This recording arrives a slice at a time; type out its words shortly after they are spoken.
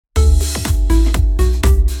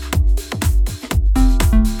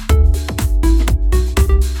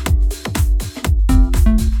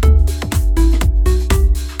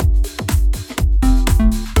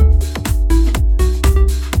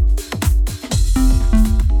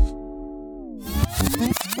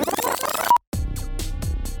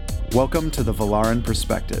Welcome to the Valaran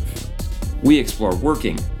Perspective. We explore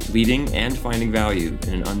working, leading, and finding value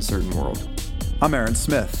in an uncertain world. I'm Aaron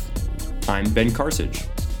Smith. I'm Ben Karsage.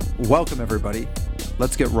 Welcome, everybody.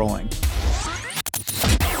 Let's get rolling.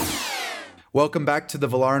 Welcome back to the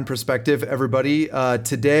Valaran Perspective, everybody.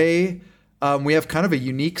 Today, we have kind of a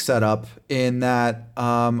unique setup in that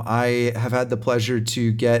I have had the pleasure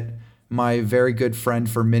to get my very good friend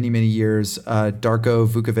for many, many years, Darko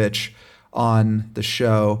Vukovic, on the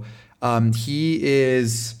show. He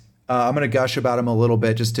is, I'm going to gush about him a little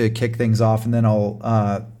bit just to kick things off, and then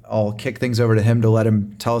I'll kick things over to him to let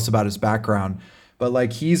him tell us about his background.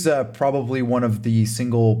 But he's probably one of the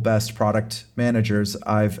single best product managers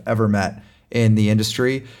I've ever met in the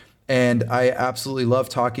industry. And I absolutely love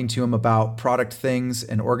talking to him about product things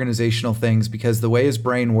and organizational things because the way his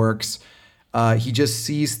brain works, he just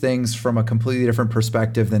sees things from a completely different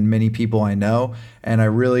perspective than many people I know. And I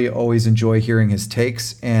really always enjoy hearing his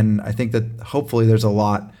takes. And I think that hopefully there's a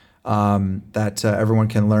lot that everyone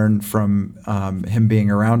can learn from him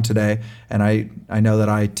being around today. And I know that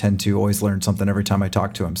I tend to always learn something every time I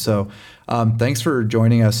talk to him. So thanks for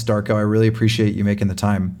joining us, Darko. I really appreciate you making the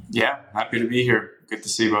time. Yeah, happy to be here. Good to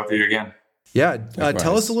see both of you again. Yeah.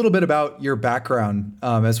 Tell us a little bit about your background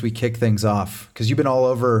as we kick things off, because you've been all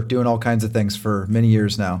over doing all kinds of things for many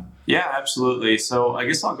years now. Yeah, absolutely. So I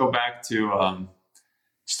guess I'll go back to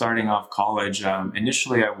starting off college.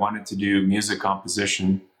 Initially, I wanted to do music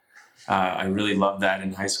composition. I really loved that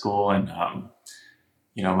in high school. And,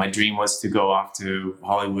 my dream was to go off to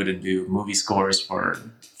Hollywood and do movie scores for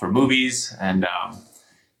movies. And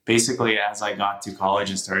basically, as I got to college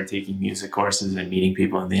and started taking music courses and meeting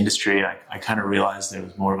people in the industry, I kind of realized there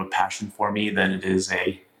was more of a passion for me than it is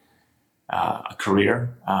a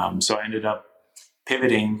career. So I ended up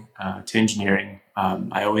pivoting to engineering.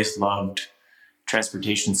 I always loved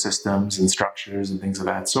transportation systems and structures and things of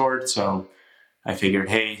that sort. So I figured,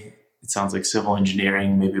 hey, it sounds like civil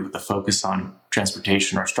engineering, maybe with a focus on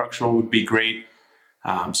transportation or structural would be great.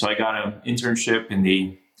 So I got an internship in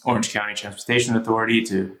the Orange County Transportation Authority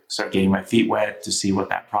to start getting my feet wet to see what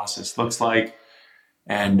that process looks like.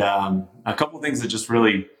 And a couple of things that just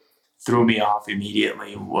really threw me off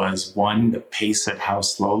immediately was, one, the pace at how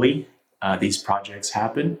slowly these projects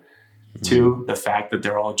happen. Mm-hmm. Two, the fact that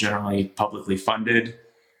they're all generally publicly funded.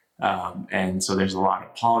 And so there's a lot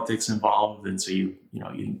of politics involved. And so you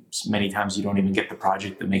many times you don't even get the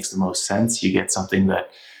project that makes the most sense. You get something that,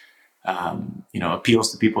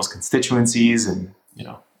 appeals to people's constituencies, and,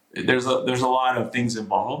 there's a lot of things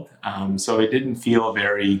involved. So it didn't feel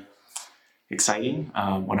very exciting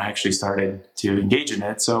when I actually started to engage in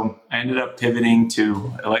it. So I ended up pivoting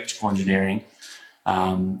to electrical engineering,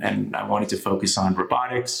 and I wanted to focus on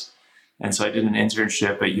robotics. And so I did an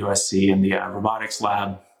internship at USC in the robotics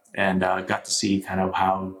lab, and got to see kind of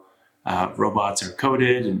how robots are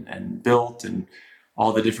coded and built, and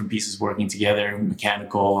all the different pieces working together: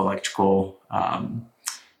 mechanical, electrical,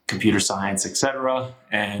 computer science, etc.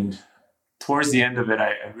 And towards the end of it,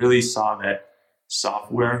 I really saw that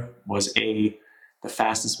software was the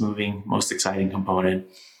fastest moving, most exciting component.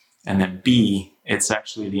 And then B, it's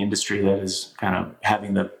actually the industry that is kind of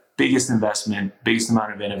having the biggest investment, biggest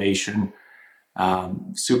amount of innovation,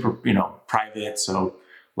 super, private. So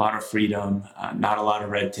a lot of freedom, not a lot of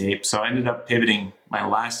red tape. So I ended up pivoting my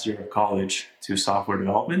last year of college to software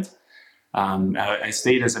development. I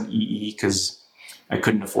stayed as an EE because I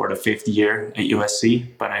couldn't afford a fifth year at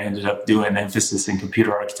USC, but I ended up doing an emphasis in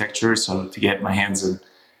computer architecture, so to get my hands and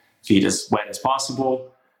feet as wet as possible.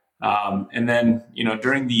 And then,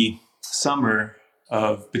 during the summer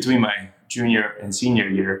between my junior and senior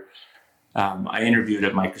year, I interviewed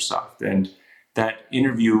at Microsoft. And that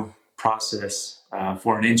interview process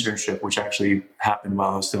for an internship, which actually happened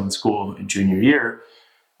while I was still in school in junior year,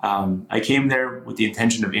 I came there with the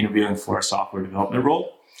intention of interviewing for a software development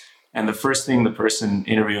role. And the first thing the person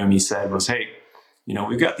interviewing me said was, hey,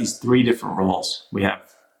 we've got these three different roles. We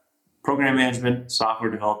have program management, software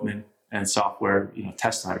development, and software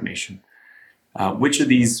test automation. Which of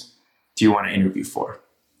these do you want to interview for?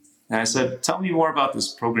 And I said, tell me more about this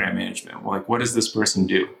program management. What does this person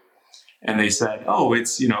do? And they said, oh,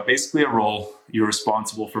 it's basically a role. You're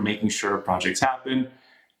responsible for making sure projects happen.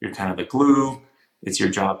 You're kind of the glue. It's your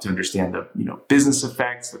job to understand the business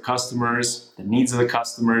effects, the customers, the needs of the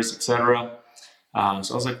customers, etc. So I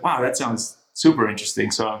was like, wow, that sounds super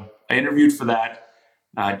interesting. So I interviewed for that,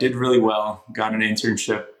 did really well, got an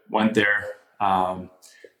internship, went there.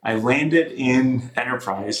 I landed in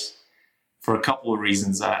enterprise for a couple of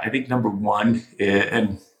reasons. I think number one,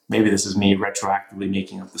 and maybe this is me retroactively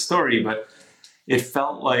making up the story, but it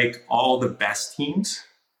felt like all the best teams,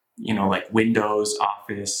 like Windows,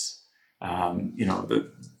 Office,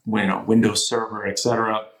 the Windows Server,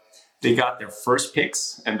 etc. They got their first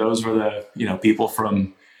picks, and those were the people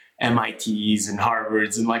from MITs and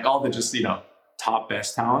Harvards and like all the just top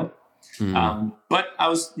best talent. But I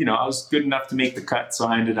was good enough to make the cut, so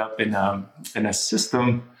I ended up in a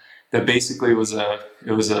system that basically was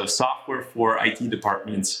a software for IT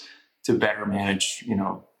departments to better manage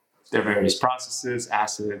their various processes,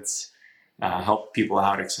 assets, help people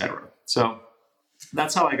out, etc. So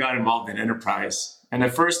that's how I got involved in enterprise. And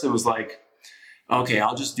at first it was like, okay,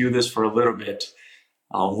 I'll just do this for a little bit.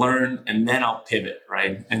 I'll learn and then I'll pivot,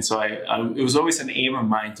 right? And so it was always an aim of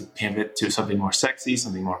mine to pivot to something more sexy,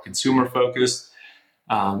 something more consumer focused,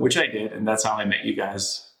 which I did. And that's how I met you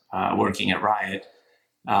guys working at Riot.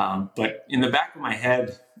 But in the back of my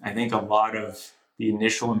head, I think a lot of the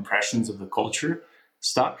initial impressions of the culture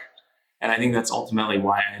stuck. And I think that's ultimately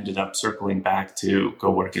why I ended up circling back to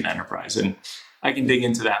go work in enterprise. And I can dig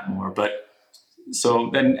into that more. But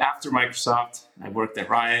so then after Microsoft, I worked at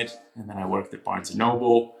Riot, and then I worked at Barnes &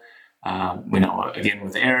 Noble, again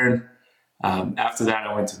with Aaron. After that,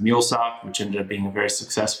 I went to MuleSoft, which ended up being a very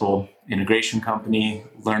successful integration company,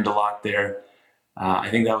 learned a lot there. I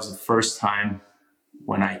think that was the first time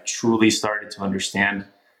when I truly started to understand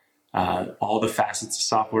all the facets of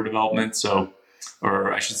software development.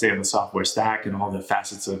 Or I should say the software stack and all the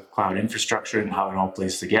facets of cloud infrastructure and how it all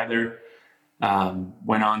plays together.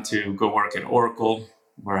 Went on to go work at Oracle,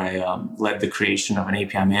 where I led the creation of an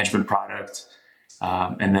API management product,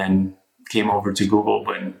 and then came over to Google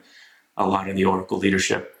when a lot of the Oracle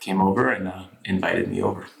leadership came over and invited me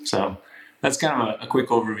over. So that's kind of a quick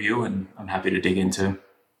overview, and I'm happy to dig into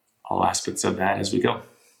all aspects of that as we go.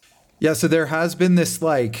 Yeah, so there has been this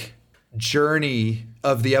like journey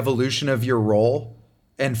of the evolution of your role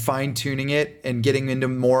and fine-tuning it and getting into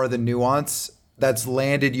more of the nuance that's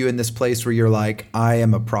landed you in this place where you're like, I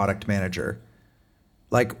am a product manager.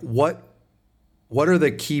 Like what are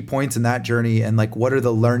the key points in that journey, and like what are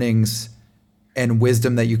the learnings and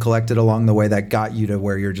wisdom that you collected along the way that got you to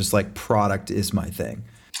where you're just like, product is my thing?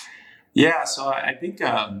 Yeah, so I think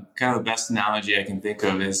kind of the best analogy I can think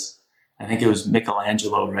of is, I think it was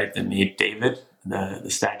Michelangelo, right, that made David, the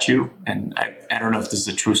statue. And I don't know if this is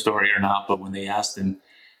a true story or not, but when they asked him,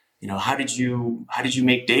 how did you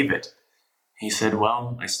make David? He said,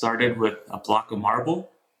 well, I started with a block of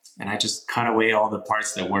marble and I just cut away all the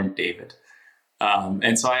parts that weren't David.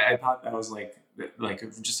 And so I thought that was like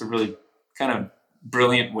just a really kind of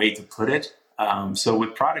brilliant way to put it. So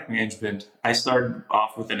with product management, I started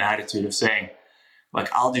off with an attitude of saying, like,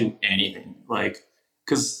 I'll do anything, like,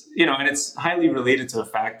 because, and it's highly related to the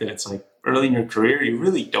fact that it's like early in your career, you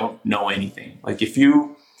really don't know anything. Like if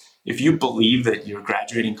you believe that you're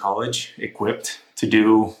graduating college equipped to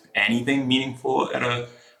do anything meaningful at a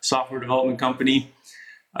software development company,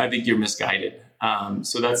 I think you're misguided.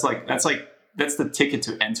 So that's the ticket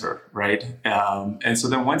to enter, right? And so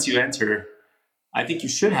then once you enter, I think you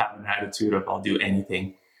should have an attitude of I'll do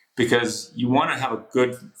anything, because you want to have a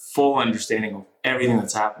good, full understanding of everything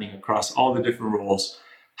that's happening across all the different roles,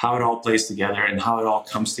 how it all plays together, and how it all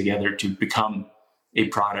comes together to become a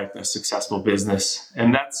product, a successful business.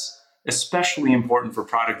 And that's especially important for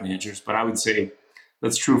product managers, but I would say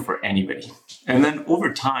that's true for anybody. And then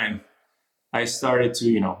over time, I started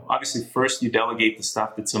to, obviously first you delegate the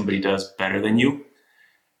stuff that somebody does better than you.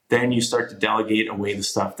 Then you start to delegate away the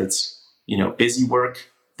stuff that's, busy work.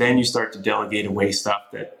 Then you start to delegate away stuff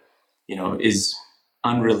that, is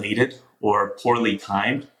unrelated or poorly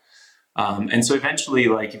timed. And so eventually,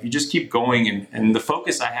 like, if you just keep going, and the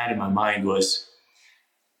focus I had in my mind was,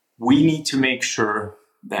 we need to make sure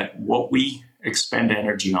that what we expend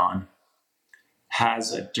energy on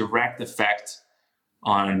has a direct effect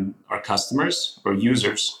on our customers or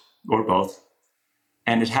users or both.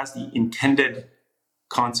 And it has the intended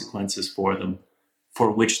consequences for them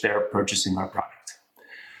for which they're purchasing our product.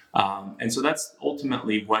 And so that's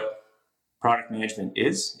ultimately what product management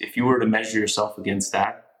is. If you were to measure yourself against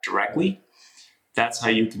that directly, that's how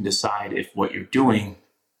you can decide if what you're doing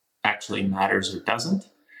actually matters or doesn't.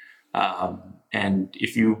 And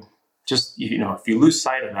if you just, if you lose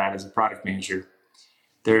sight of that as a product manager,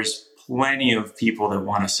 there's plenty of people that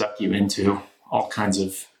want to suck you into all kinds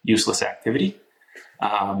of useless activity.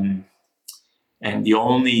 And the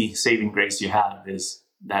only saving grace you have is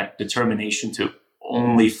that determination to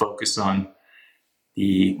only focus on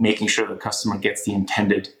the making sure the customer gets the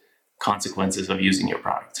intended consequences of using your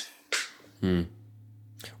product.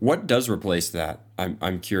 What does replace that?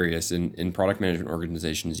 I'm curious. In product management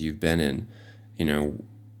organizations you've been in,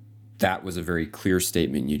 that was a very clear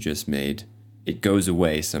statement you just made. It goes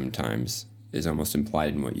away sometimes, is almost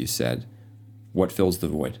implied in what you said. What fills the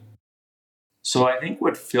void? So I think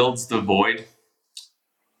what fills the void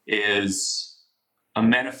is a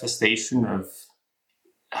manifestation of,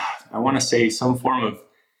 I want to say, some form of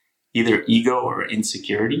either ego or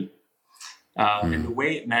insecurity. And the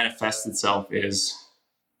way it manifests itself is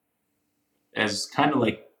as kind of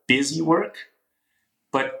like busy work.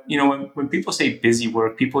 But, when people say busy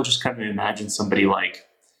work, people just kind of imagine somebody like,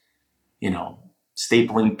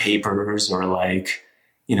 stapling papers or like,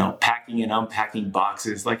 packing and unpacking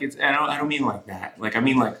boxes. Like I don't mean like that. Like, I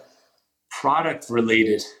mean like product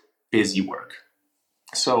related busy work.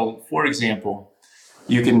 So for example,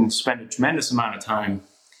 you can spend a tremendous amount of time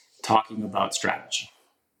talking about strategy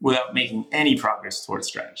without making any progress towards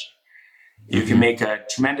strategy. You can make a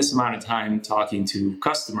tremendous amount of time talking to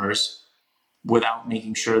customers without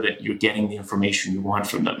making sure that you're getting the information you want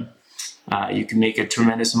from them. You can make a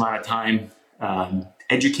tremendous amount of time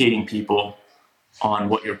educating people on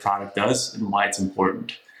what your product does and why it's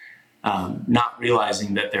important, not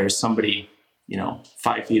realizing that there's somebody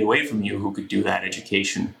 5 feet away from you who could do that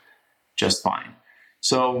education just fine.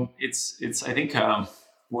 So it's I think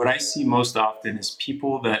what I see most often is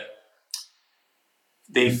people that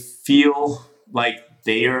they feel like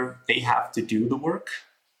they have to do the work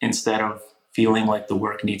instead of feeling like the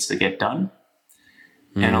work needs to get done.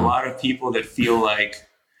 And a lot of people that feel like,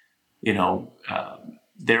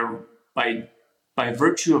 they're by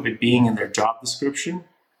virtue of it being in their job description,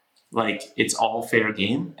 like it's all fair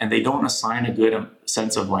game, and they don't assign a good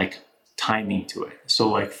sense of like timing to it. So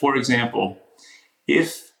like, for example,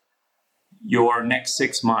 if your next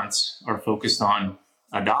 6 months are focused on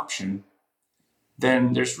adoption,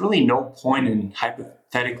 then there's really no point in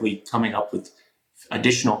hypothetically coming up with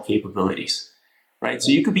additional capabilities, right?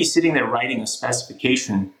 So you could be sitting there writing a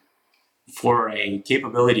specification for a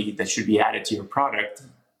capability that should be added to your product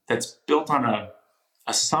that's built on a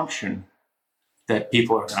assumption that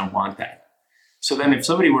people are going to want that. So then if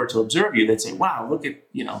somebody were to observe you, they'd say, wow, look at,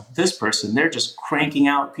 this person, they're just cranking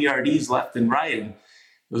out PRDs left and right. And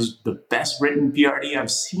it was the best written PRD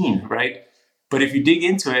I've seen, right? But if you dig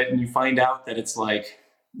into it and you find out that it's like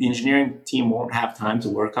the engineering team won't have time to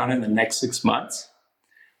work on it in the next 6 months,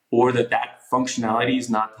 or that functionality is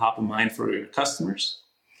not top of mind for your customers,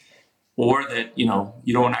 or that, you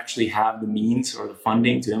don't actually have the means or the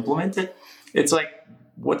funding to implement it, it's like,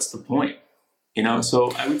 what's the point?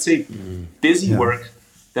 So I would say busy work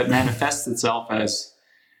that manifests itself as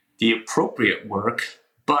the appropriate work,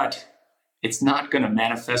 but it's not going to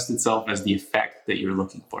manifest itself as the effect that you're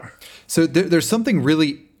looking for. So there's something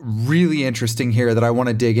really, really interesting here that I want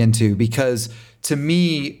to dig into, because to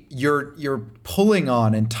me, you're pulling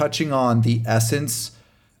on and touching on the essence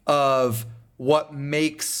of what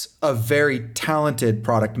makes a very talented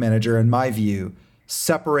product manager, in my view,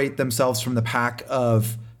 separate themselves from the pack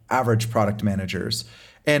of average product managers.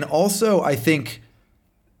 And also, I think,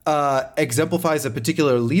 exemplifies a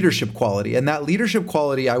particular leadership quality. And that leadership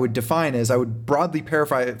quality I would define as, I would broadly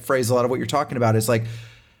paraphrase a lot of what you're talking about, is like,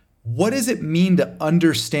 what does it mean to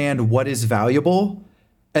understand what is valuable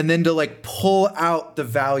and then to like pull out the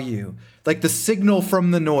value, like the signal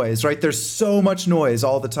from the noise, right? There's so much noise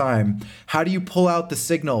all the time. How do you pull out the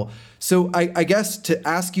signal? So I guess to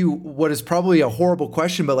ask you what is probably a horrible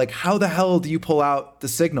question, but like, how the hell do you pull out the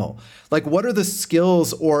signal? Like, what are the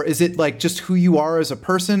skills, or is it like just who you are as a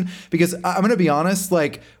person? Because I'm going to be honest,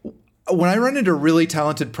 like when I run into really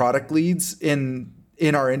talented product leads in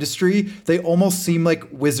our industry, they almost seem like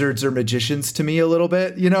wizards or magicians to me a little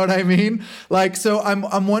bit. You know what I mean? Like, so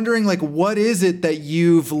I'm wondering, like, what is it that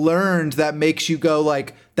you've learned that makes you go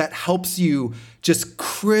like, that helps you just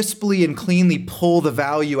crisply and cleanly pull the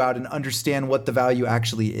value out and understand what the value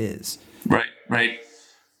actually is? Right.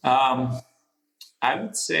 I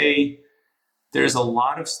would say there's a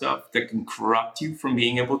lot of stuff that can corrupt you from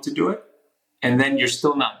being able to do it. And then you're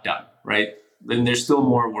still not done, right? Then there's still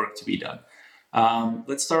more work to be done.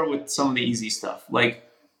 Let's start with some of the easy stuff. Like,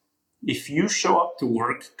 if you show up to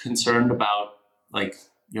work concerned about like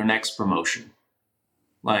your next promotion,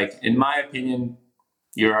 like in my opinion,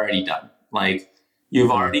 you're already done. Like,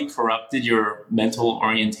 you've already corrupted your mental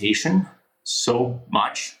orientation so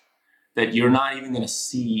much that you're not even going to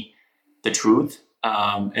see the truth.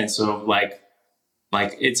 And so like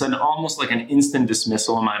it's almost like an instant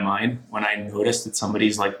dismissal in my mind when I notice that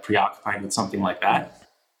somebody's like preoccupied with something like that.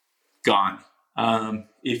 Gone.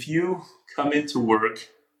 If you come into work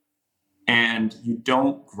and you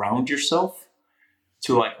don't ground yourself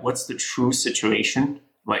to like, what's the true situation?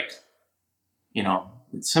 Like,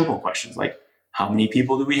 it's simple questions like, how many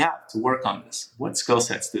people do we have to work on this? What skill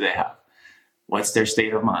sets do they have? What's their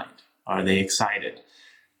state of mind? Are they excited?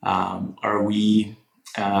 Are we,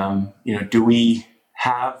 do we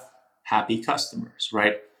have happy customers,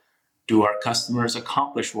 right? Do our customers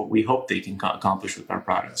accomplish what we hope they can accomplish with our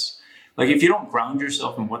products? Like if you don't ground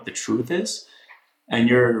yourself in what the truth is, and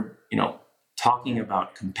you're, talking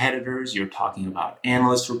about competitors, you're talking about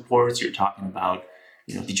analyst reports, you're talking about,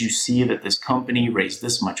 did you see that this company raised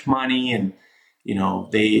this much money? And,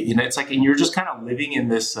 it's like, and you're just kind of living in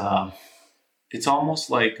this, it's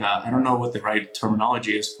almost like, I don't know what the right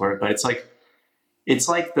terminology is for it, but it's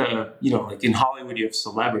like the, like in Hollywood, you have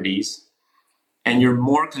celebrities, and you're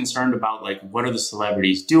more concerned about like, what are the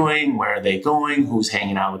celebrities doing? Where are they going? Who's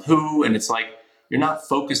hanging out with who? And it's like, you're not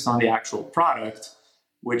focused on the actual product,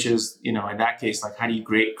 which is, in that case, like, how do you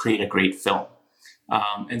create a great film?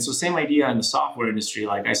 And so same idea in the software industry.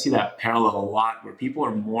 Like I see that parallel a lot, where people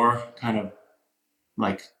are more kind of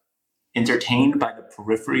like entertained by the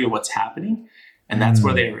periphery of what's happening. And that's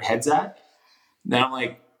where their head's at. Then I'm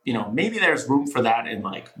like, maybe there's room for that in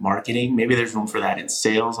like marketing. Maybe there's room for that in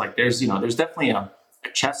sales. Like there's definitely a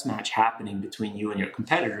chess match happening between you and your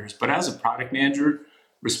competitors. But as a product manager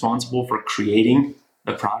responsible for creating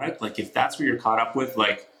the product, like if that's what you're caught up with,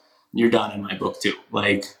 like you're done in my book too.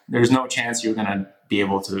 Like there's no chance you're going to be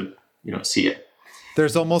able to, see it.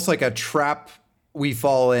 There's almost like a trap we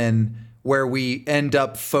fall in where we end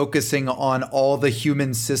up focusing on all the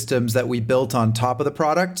human systems that we built on top of the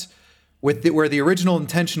product, where the original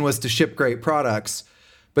intention was to ship great products.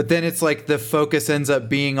 But then it's like the focus ends up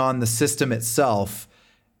being on the system itself,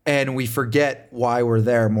 and we forget why we're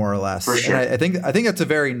there, more or less. For sure. And I think that's a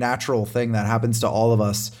very natural thing that happens to all of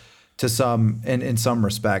us in some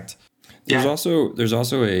respect. There's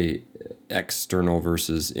also a external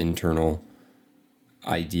versus internal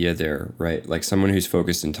idea there, right? Like someone who's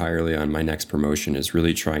focused entirely on my next promotion is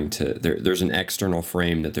really trying to, there's an external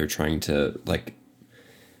frame that they're trying to like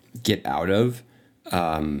get out of,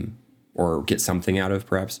 or get something out of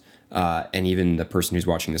perhaps. And even the person who's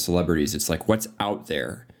watching the celebrities, it's like, what's out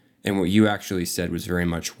there? And what you actually said was very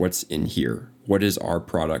much what's in here. What is our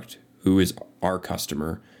product? Who is our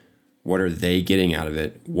customer? What are they getting out of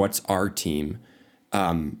it? What's our team?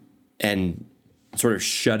 And sort of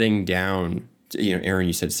shutting down, Aaron,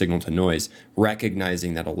 you said signal to noise,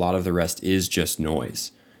 recognizing that a lot of the rest is just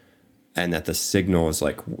noise, and that the signal is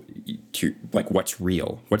like what's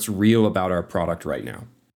real about our product right now.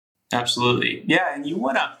 Absolutely. Yeah. And you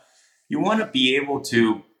want to be able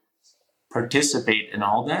to participate in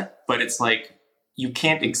all that, but it's like, you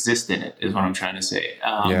can't exist in it is what I'm trying to say.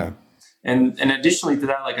 Yeah. And additionally to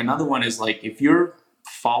that, like another one is like, if you're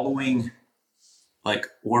following like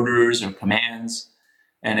orders or commands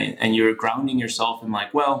and you're grounding yourself in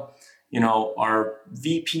like, well, our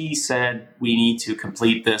VP said we need to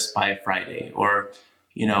complete this by Friday, or,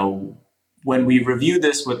 when we reviewed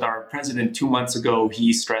this with our president 2 months ago,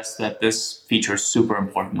 he stressed that this feature is super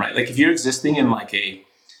important, right? Like if you're existing in like a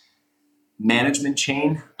management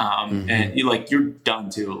chain, and you're done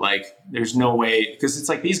too. Like there's no way, because it's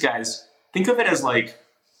like these guys, think of it as like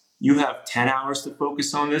you have 10 hours to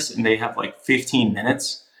focus on this and they have like 15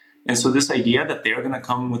 minutes. And so this idea that they're going to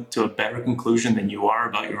come to a better conclusion than you are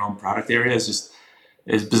about your own product area is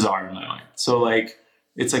bizarre in my mind. So like,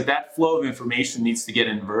 it's like that flow of information needs to get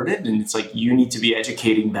inverted, and it's like you need to be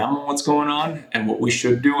educating them on what's going on and what we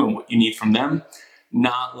should do and what you need from them,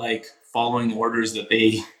 not like following orders that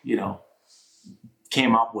they,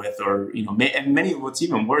 came up with, or, and what's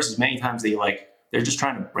even worse is many times they're just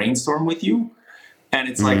trying to brainstorm with you. And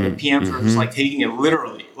it's like the PMs are just like taking it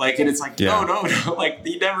literally. Like, and it's like, no, like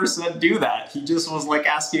he never said do that. He just was like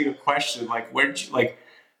asking a question, like, where'd you, like,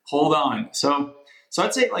 hold on. So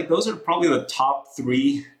I'd say like those are probably the top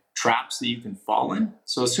 3 traps that you can fall in.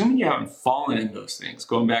 So assuming you haven't fallen in those things,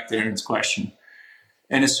 going back to Aaron's question,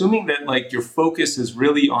 and assuming that like your focus is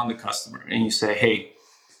really on the customer, and you say, hey,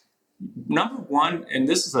 number one, and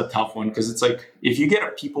this is a tough one because it's like, if you get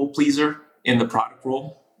a people pleaser in the product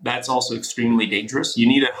role, that's also extremely dangerous. You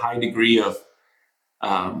need a high degree of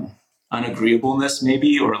unagreeableness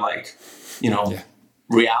maybe, or like,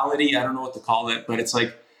 reality. I don't know what to call it, but it's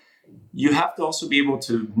like, you have to also be able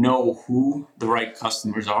to know who the right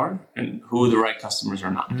customers are and who the right customers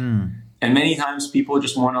are not. And many times people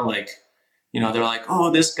just want to like, they're like, oh,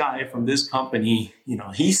 this guy from this company,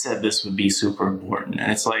 he said this would be super important.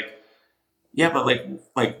 And it's like, yeah, but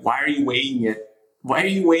like, why are you weighing it? Why are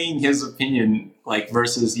you weighing his opinion like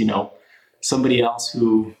versus, somebody else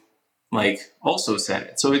who like also said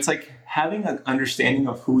it? So it's like having an understanding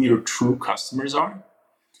of who your true customers are.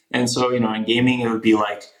 And so, in gaming, it would be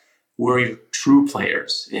like, who are your true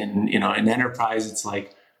players? In enterprise, it's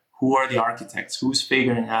like, who are the architects? Who's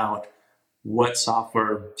figuring out what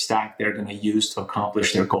software stack they're going to use to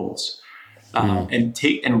accomplish their goals?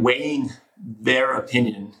 And weighing their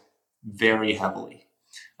opinion very heavily.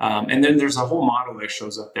 And then there's a whole model that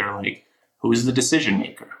shows up there, like who is the decision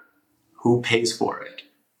maker, who pays for it,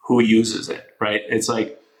 who uses it, right? It's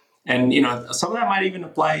like, and some of that might even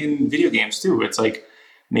apply in video games too. It's like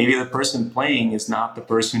maybe the person playing is not the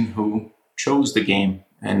person who chose the game,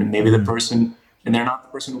 and maybe and they're not the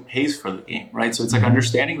person who pays for the game, right? So it's like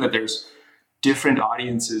understanding that there's different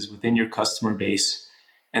audiences within your customer base,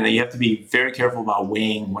 and that you have to be very careful about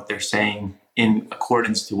weighing what they're saying in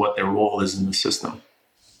accordance to what their role is in the system.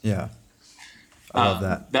 Yeah. I love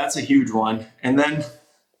that. That's a huge one. And then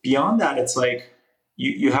beyond that, it's like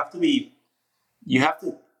you have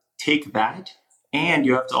to take that, and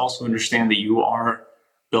you have to also understand that you are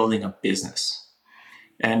building a business.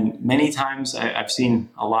 And many times I've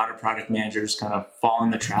seen a lot of product managers kind of fall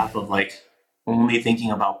in the trap of like only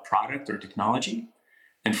thinking about product or technology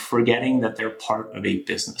and forgetting that they're part of a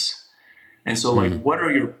business. And so like, what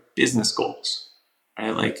are your business goals?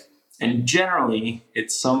 Right? Like, and generally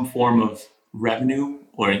it's some form of revenue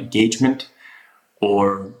or engagement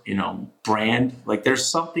or, brand. Like there's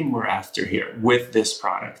something we're after here with this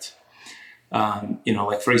product.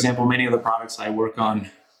 Like for example, many of the products I work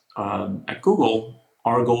on at Google,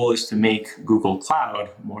 our goal is to make Google Cloud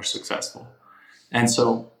more successful. And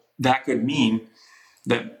so that could mean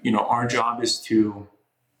that, our job is to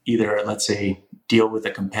either, let's say, deal with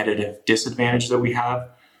a competitive disadvantage that we have,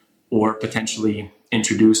 or potentially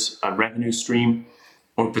introduce a revenue stream,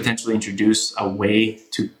 or potentially introduce a way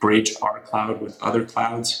to bridge our cloud with other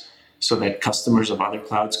clouds so that customers of other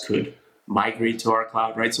clouds could migrate to our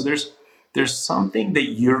cloud, right? So there's something that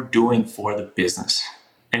you're doing for the business.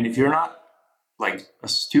 And if you're not like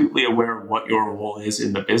astutely aware of what your role is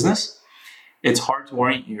in the business, it's hard to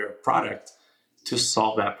orient your product to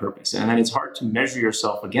solve that purpose. And then it's hard to measure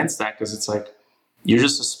yourself against that, because it's like you're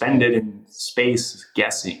just suspended in space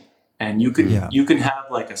guessing. And you can have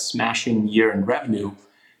like a smashing year in revenue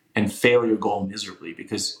and fail your goal miserably,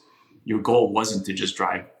 because your goal wasn't to just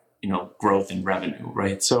drive, growth in revenue,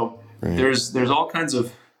 right? So there's all kinds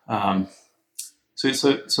of so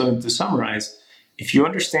to summarize, if you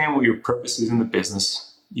understand what your purpose is in the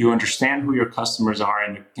business, you understand who your customers are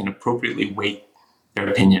and can appropriately weight their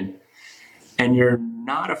opinion, and you're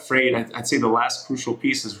not afraid, I'd say the last crucial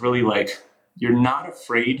piece is really like, you're not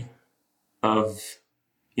afraid of,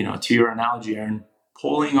 to your analogy, Aaron,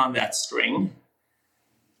 pulling on that string,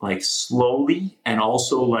 like slowly, and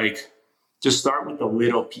also like just start with a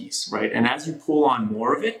little piece, right? And as you pull on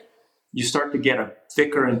more of it, you start to get a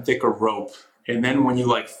thicker and thicker rope. And then when you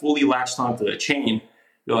like fully latched onto the chain,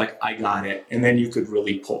 you're like, I got it. And then you could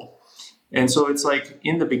really pull. And so it's like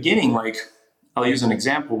in the beginning, like I'll use an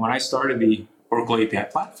example. When I started the Oracle API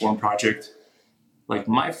platform project, like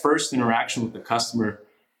my first interaction with the customer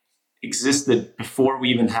existed before we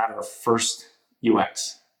even had our first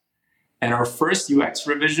UX. And our first UX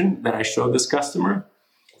revision that I showed this customer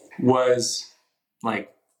was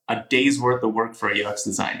like a day's worth of work for a UX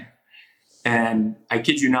designer. And I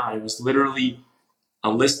kid you not, it was literally a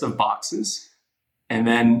list of boxes and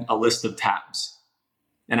then a list of tabs.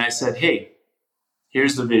 And I said, hey,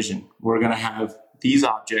 here's the vision. We're going to have these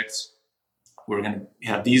objects. We're going to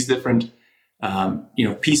have these different,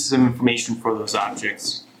 pieces of information for those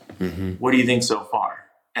objects. Mm-hmm. What do you think so far?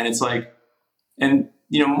 And it's like, and,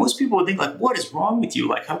 most people would think like, what is wrong with you?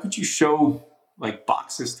 Like, how could you show like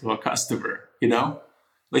boxes to a customer,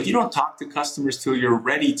 Like you don't talk to customers till you're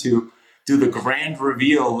ready to do the grand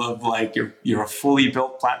reveal of like you're a fully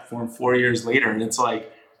built platform 4 years later. And it's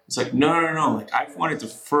like, no. Like I wanted to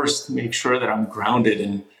first make sure that I'm grounded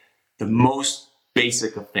in the most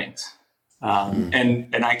basic of things.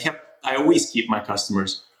 And I always keep my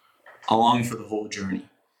customers along for the whole journey.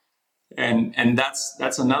 And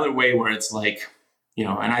that's another way where it's like,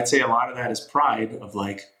 and I'd say a lot of that is pride of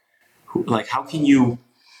like how can you,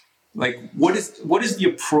 like, what is the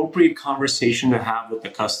appropriate conversation to have with the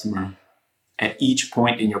customer at each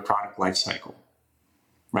point in your product lifecycle,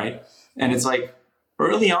 right? And it's like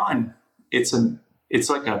early on, you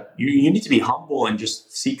need to be humble and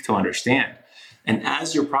just seek to understand. And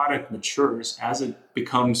as your product matures, as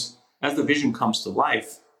the vision comes to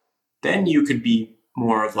life, then you could be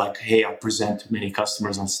more of like, hey, I'll present to many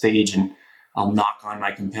customers on stage and I'll knock on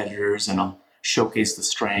my competitors and I'll showcase the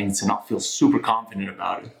strengths and I'll feel super confident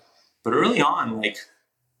about it. But early on, like,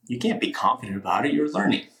 you can't be confident about it. You're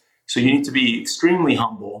learning. So you need to be extremely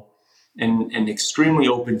humble and extremely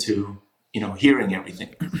open to, hearing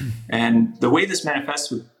everything. And the way this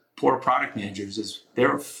manifests with poor product managers is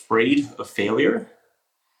they're afraid of failure.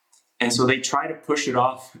 And so they try to push it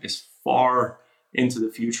off as far into the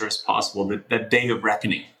future as possible, that day of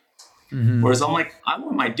reckoning. Mm-hmm. Whereas I'm like, I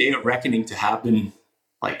want my day of reckoning to happen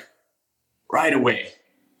like right away.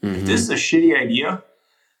 If this is a shitty idea,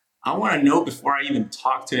 I want to know before I even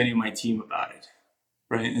talk to any of my team about it.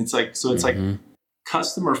 Right. And it's like, so it's like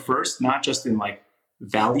customer first, not just in like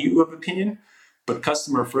value of opinion, but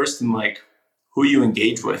customer first in like who you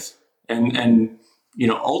engage with. And you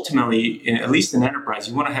know, ultimately, at least in enterprise,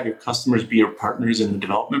 you want to have your customers be your partners in the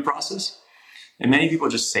development process. And many people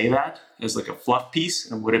just say that as like a fluff piece.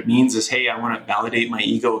 And what it means is, hey, I want to validate my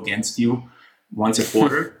ego against you once a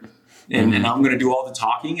quarter. And I'm going to do all the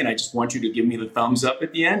talking. And I just want you to give me the thumbs up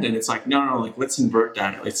at the end. And it's like, no, like, let's invert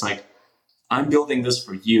that. It's like, I'm building this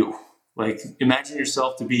for you. Like, imagine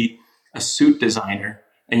yourself to be a suit designer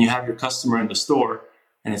and you have your customer in the store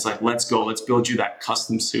and it's like, let's go, let's build you that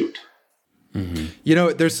custom suit. You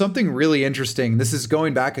know, there's something really interesting. This is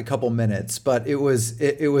going back a couple minutes, but it was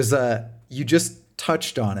you just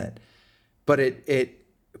touched on it, but it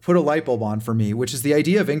put a light bulb on for me, which is the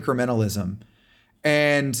idea of incrementalism.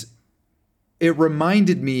 And it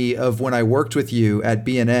reminded me of when I worked with you at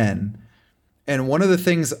BNN. And one of the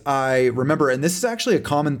things I remember, and this is actually a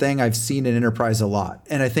common thing I've seen in enterprise a lot.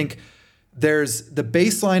 And I think there's the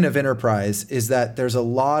baseline of enterprise is that there's a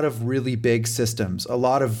lot of really big systems, a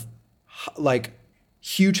lot of like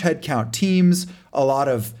huge headcount teams, a lot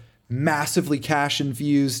of massively cash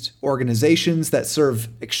infused organizations that serve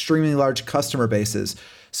extremely large customer bases.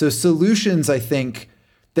 So solutions, I think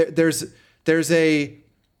there's a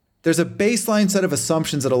baseline set of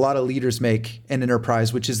assumptions that a lot of leaders make in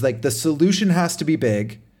enterprise, which is like the solution has to be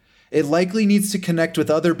big. It likely needs to connect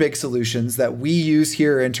with other big solutions that we use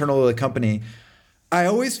here internal to the company. I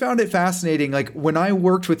always found it fascinating. Like when I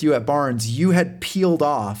worked with you at Barnes, you had peeled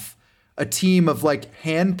off a team of like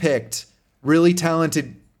handpicked, really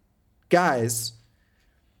talented guys,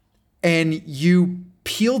 and you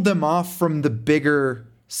peeled them off from the bigger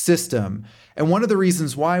system. And one of the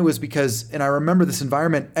reasons why was because, and I remember this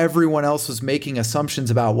environment, everyone else was making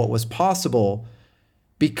assumptions about what was possible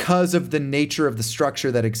because of the nature of the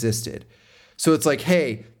structure that existed. So it's like,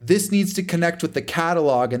 hey, this needs to connect with the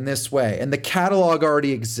catalog in this way, and the catalog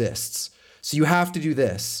already exists. So you have to do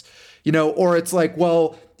this, you know, or it's like,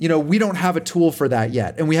 well, you know, we don't have a tool for that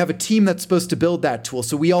yet. And we have a team that's supposed to build that tool.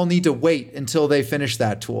 So we all need to wait until they finish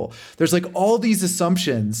that tool. There's like all these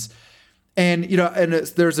assumptions. And, you know, and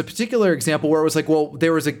there's a particular example where it was like, well,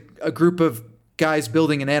 there was a group of guys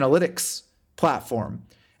building an analytics platform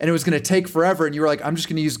and it was going to take forever. And you were like, I'm just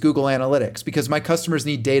going to use Google Analytics because my customers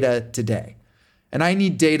need data today. And I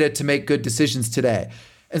need data to make good decisions today.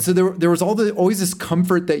 And so there was always this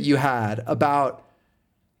comfort that you had about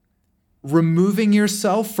removing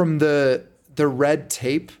yourself from the red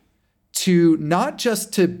tape to not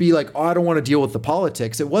just to be like, oh, I don't want to deal with the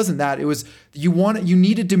politics. It wasn't that. It was you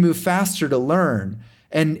needed to move faster to learn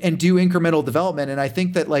and do incremental development. And I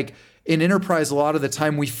think that like in enterprise, a lot of the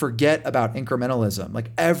time we forget about incrementalism.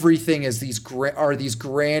 Like everything is these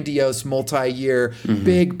grandiose multi-year,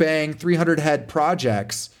 big bang, 300 head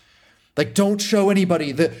projects. Like, don't show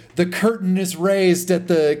anybody. The curtain is raised at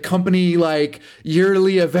the company like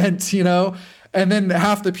yearly event, you know? And then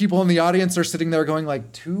half the people in the audience are sitting there going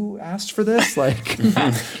like, who asked for this? Like,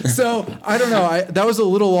 so I don't know. That was a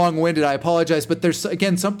little long-winded. I apologize. But there's,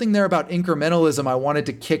 again, something there about incrementalism I wanted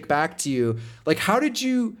to kick back to you. Like, how did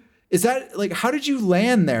you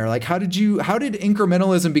land there? Like, how did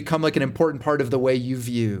incrementalism become like an important part of the way you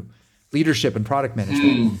view leadership and product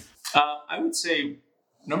management? I would say,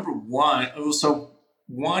 number one,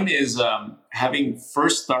 one is having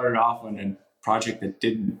first started off on a project that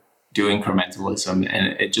didn't do incrementalism,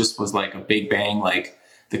 and it just was like a big bang, like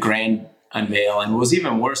the grand unveil. And what was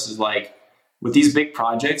even worse is like with these big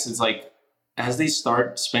projects, it's like as they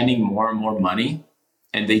start spending more and more money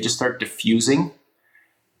and they just start diffusing,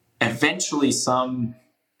 eventually some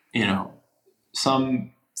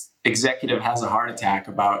executive has a heart attack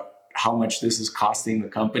about how much this is costing the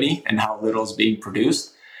company and how little is being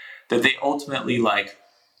produced, that they ultimately like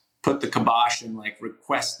put the kibosh and like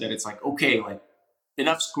request that it's like, okay, like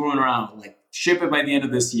enough screwing around, like ship it by the end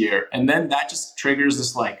of this year. And then that just triggers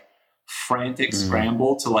this like frantic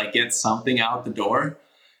scramble to like get something out the door.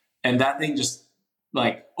 And that thing just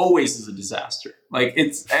like always is a disaster. Like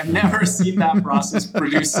I've never seen that process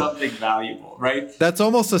produce something valuable, right? That's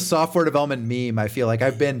almost a software development meme. I feel like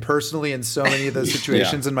I've been personally in so many of those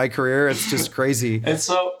situations in my career. It's just crazy. And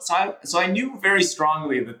so I knew very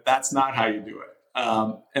strongly that that's not how you do it.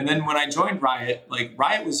 And then when I joined Riot, like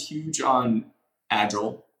Riot was huge on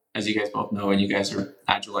Agile, as you guys both know, and you guys are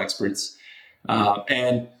Agile experts.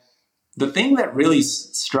 And the thing that really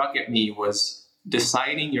struck at me was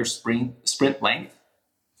deciding your sprint length.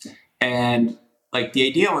 And like the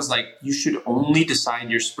idea was like, you should only decide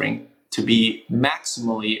your sprint to be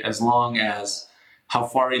maximally as long as how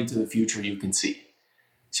far into the future you can see.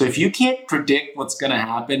 So if you can't predict what's going to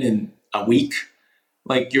happen in a week,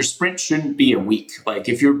 like your sprint shouldn't be a week. Like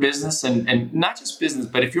if your business and not just business,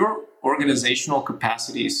 but if your organizational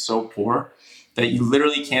capacity is so poor that you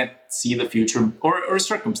literally can't see the future or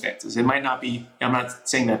circumstances, it might not be, I'm not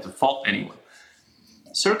saying that to fault anyone.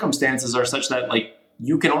 Circumstances are such that like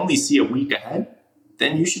you can only see a week ahead,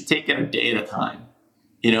 then you should take it a day at a time.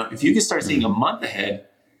 You know, if you can start seeing a month ahead,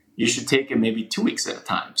 you should take it maybe 2 weeks at a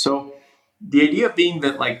time. So the idea being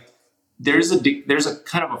that like there's a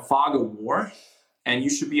kind of a fog of war, and you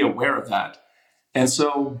should be aware of that. And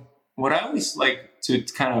so what I always like to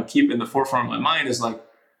kind of keep in the forefront of my mind is like,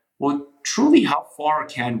 well, truly, how far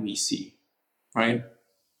can we see, right?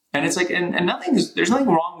 And it's like, and there's nothing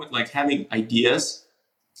wrong with like having ideas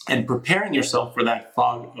and preparing yourself for that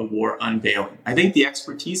fog of war unveiling. I think the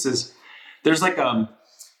expertise is there's a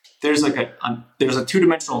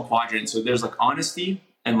two-dimensional quadrant. So there's like honesty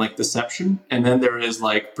and like deception, and then there is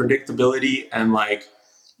like predictability and like,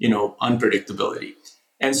 you know, unpredictability.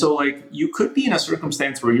 And so like you could be in a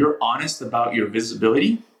circumstance where you're honest about your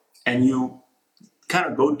visibility and you kind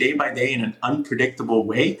of go day by day in an unpredictable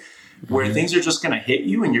way where things are just going to hit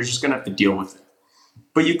you and you're just going to have to deal with it.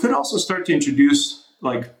 But you could also start to introduce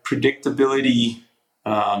like predictability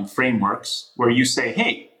frameworks where you say,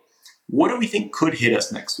 hey, what do we think could hit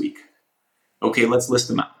us next week? Okay, let's list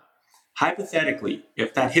them out. Hypothetically,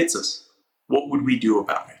 if that hits us, what would we do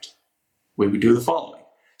about it? We would do the following.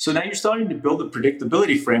 So now you're starting to build a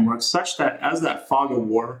predictability framework such that as that fog of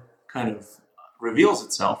war kind of reveals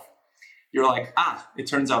itself, you're like, it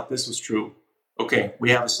turns out this was true. Okay, we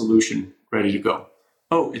have a solution ready to go.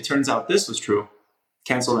 Oh, it turns out this was true.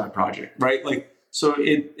 Cancel that project, right? Like, so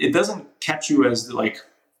it doesn't catch you as like,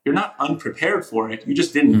 you're not unprepared for it. You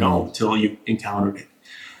just didn't know until you encountered it.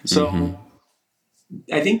 So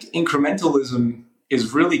I think incrementalism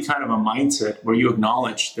is really kind of a mindset where you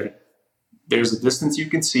acknowledge that there's a distance you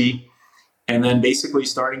can see, and then basically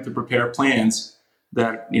starting to prepare plans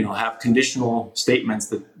that, you know, have conditional statements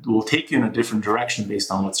that will take you in a different direction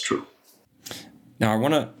based on what's true. Now, I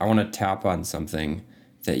want to tap on something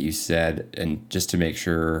that you said, and just to make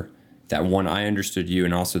sure that one, I understood you,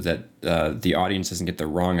 and also that the audience doesn't get the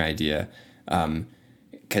wrong idea,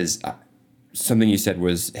 because something you said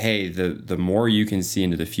was, hey, the more you can see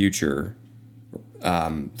into the future,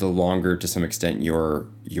 the longer, to some extent, your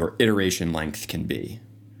iteration length can be.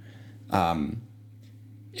 And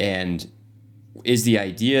is the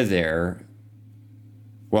idea there?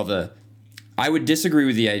 Well, I would disagree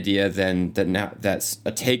with the idea then that now that's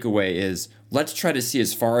a takeaway is let's try to see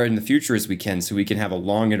as far in the future as we can so we can have a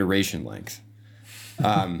long iteration length.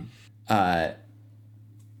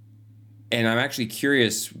 And I'm actually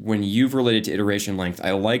curious, when you've related to iteration length,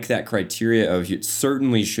 I like that criteria of it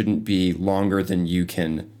certainly shouldn't be longer than you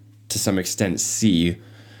can, to some extent, see.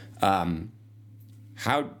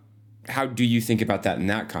 How do you think about that in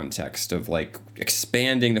that context of like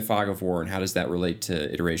expanding the fog of war, and how does that relate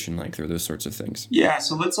to iteration length or those sorts of things? Yeah,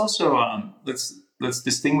 so let's also let's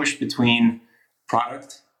distinguish between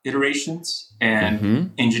product iterations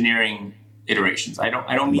and engineering iterations. I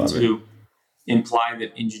don't mean to imply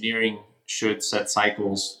that engineering should set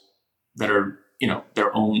cycles that are, you know,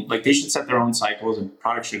 their own, like they should set their own cycles, and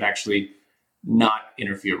products should actually not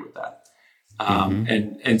interfere with that.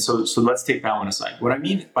 And so let's take that one aside. What I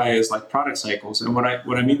mean by is like product cycles, and what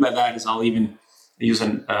I mean by that is I'll even use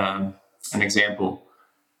an example.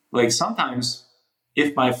 Like sometimes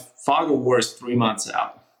if my fog of war is 3 months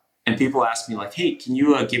out, and people ask me like, hey, can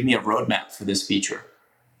you give me a roadmap for this feature,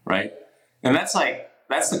 right? And that's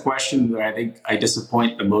the question that I think I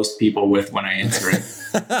disappoint the most people with when I answer it.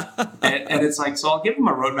 and it's like, so I'll give them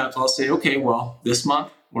a roadmap. I'll say, okay, well, this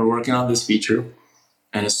month we're working on this feature.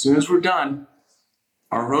 And as soon as we're done,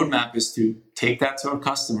 our roadmap is to take that to our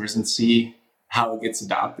customers and see how it gets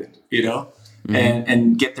adopted, you know,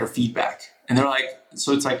 and get their feedback. And they're like,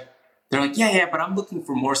 so it's like, they're like, yeah, but I'm looking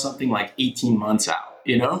for more something like 18 months out,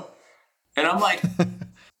 you know? And I'm like,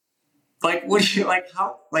 like, what do you like?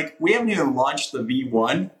 How, like, we haven't even launched the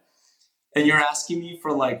V1 and you're asking me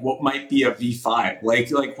for like, what might be a V5?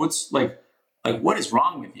 Like what's like, what is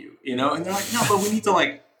wrong with you? You know? And they're like, no, but we need to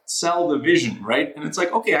like sell the vision. Right. And it's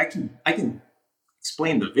like, okay, I can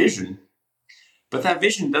explain the vision, but that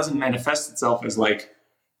vision doesn't manifest itself as like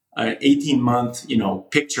an 18-month, you know,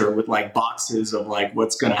 picture with like boxes of like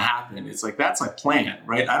what's going to happen. It's like, that's a plan,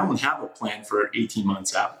 right? I don't have a plan for 18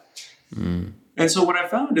 months out. And so what I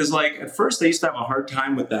found is like, at first I used to have a hard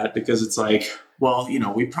time with that because it's like, well, you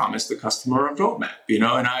know, we promised the customer a roadmap, you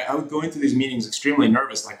know, and I would go into these meetings extremely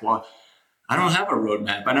nervous, like, well, I don't have a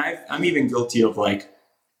roadmap. And I'm even guilty of like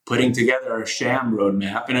putting together a sham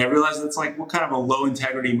roadmap. And I realized it's like, what kind of a low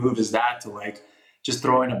integrity move is that to like just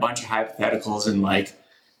throw in a bunch of hypotheticals and like,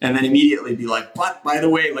 and then immediately be like, but by the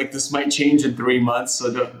way, like this might change in 3 months.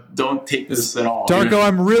 So don't take this at all. Darko,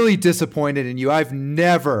 I'm really disappointed in you. I've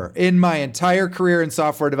never in my entire career in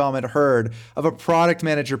software development heard of a product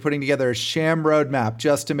manager putting together a sham roadmap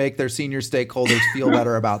just to make their senior stakeholders feel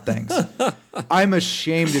better about things. I'm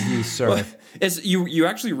ashamed of you, sir. Well, you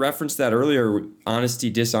actually referenced that earlier: honesty,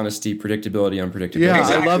 dishonesty, predictability, unpredictability. Yeah,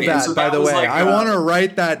 Exactly. I love that. So by that the was way, like, I want to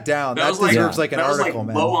write that down. That deserves like an article,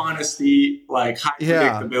 man. Low honesty, like high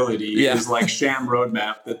predictability is like sham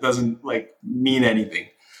roadmap that doesn't like mean anything.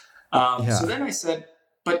 So then I said,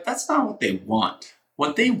 but that's not what they want.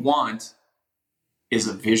 What they want is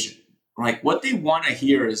a vision. Like what they want to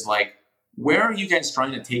hear is like, where are you guys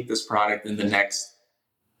trying to take this product in the next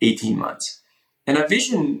 18 months? And a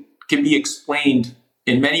vision can be explained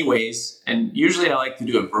in many ways. And usually I like to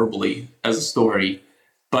do it verbally as a story,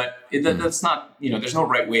 but that's not, there's no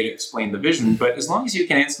right way to explain the vision. But as long as you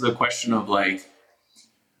can answer the question of like,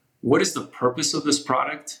 what is the purpose of this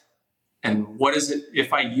product? And what is it,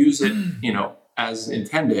 if I use it, as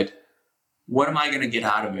intended, what am I going to get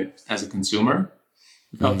out of it as a consumer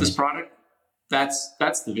of this product? That's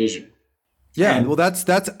the vision. Yeah. Well,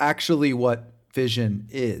 that's actually what vision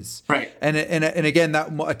is. Right. And again, that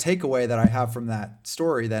a takeaway that I have from that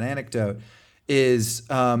story, that anecdote is,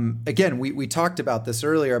 again, we talked about this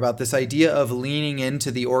earlier, about this idea of leaning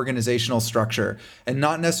into the organizational structure and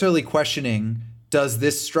not necessarily questioning, does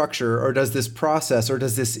this structure or does this process or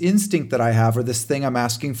does this instinct that I have or this thing I'm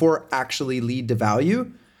asking for actually lead to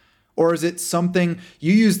value? Or is it something,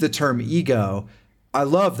 you use the term ego. I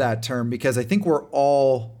love that term because I think we're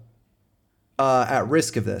all at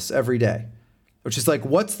risk of this every day, which is like,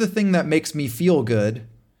 what's the thing that makes me feel good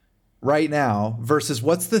right now versus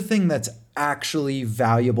what's the thing that's actually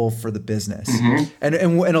valuable for the business? And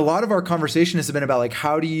a lot of our conversation has been about like,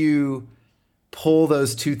 how do you pull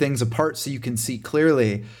those two things apart so you can see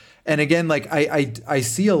clearly? And again, like I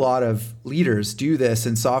see a lot of leaders do this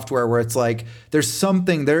in software where it's like, there's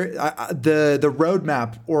something there, the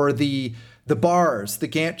roadmap or the bars, the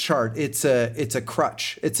Gantt chart, it's a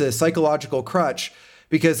crutch. It's a psychological crutch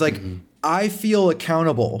because like, I feel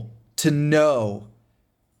accountable to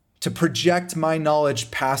project my knowledge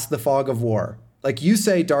past the fog of war. Like you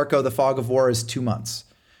say, Darko, the fog of war is 2 months.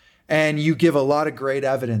 And you give a lot of great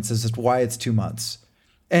evidence as to why it's 2 months.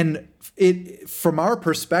 And from our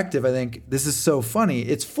perspective, I think this is so funny.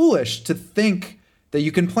 It's foolish to think that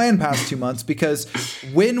you can plan past 2 months because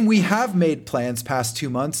when we have made plans past 2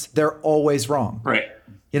 months, they're always wrong. Right.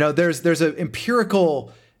 There's an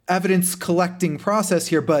empirical evidence collecting process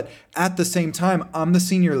here, but at the same time, I'm the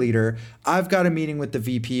senior leader. I've got a meeting with the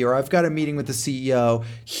VP or I've got a meeting with the CEO.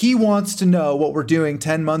 He wants to know what we're doing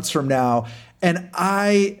 10 months from now. And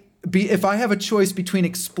if I have a choice between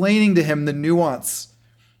explaining to him the nuance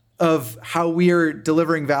of how we are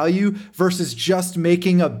delivering value versus just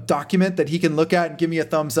making a document that he can look at and give me a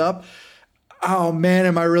thumbs up, oh man,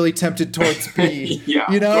 am I really tempted towards B?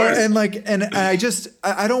 And like, and I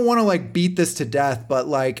don't want to like beat this to death, but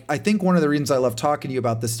like, I think one of the reasons I love talking to you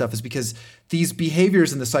about this stuff is because these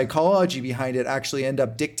behaviors and the psychology behind it actually end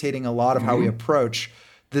up dictating a lot of how we approach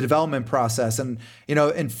the development process. And,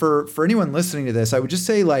 and for anyone listening to this, I would just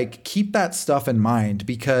say like, keep that stuff in mind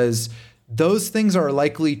because those things are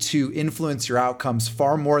likely to influence your outcomes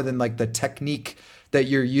far more than like the technique that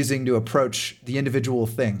you're using to approach the individual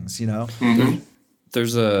things,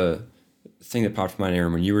 There's a thing that popped in my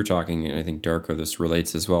mind when you were talking, and I think Darko, this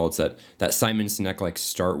relates as well. It's that Simon Sinek, like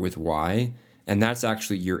start with why. And that's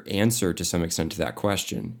actually your answer to some extent to that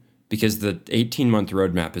question. Because the 18-month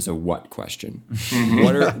roadmap is a what question.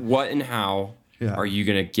 What and how are you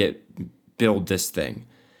going to build this thing?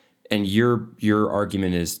 And your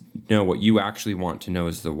argument is, no, what you actually want to know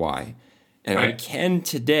is the why. And I can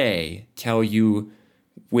today tell you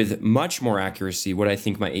with much more accuracy what I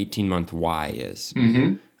think my 18-month why is.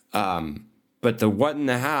 But the what and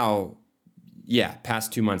the how,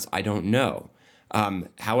 past 2 months, I don't know.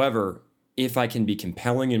 However, if I can be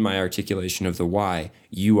compelling in my articulation of the why,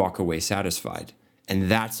 you walk away satisfied. And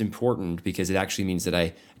that's important because it actually means that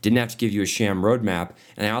I didn't have to give you a sham roadmap,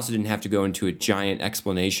 and I also didn't have to go into a giant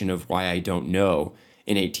explanation of why I don't know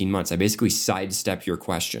in 18 months. I basically sidestep your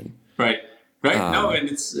question. Right. No, and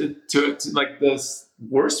it's to like the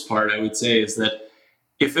worst part, I would say, is that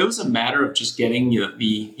if it was a matter of just getting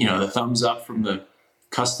the thumbs up from the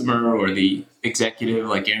customer or the executive,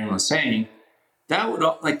 like Aaron was saying, that would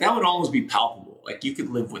almost be palpable. Like you could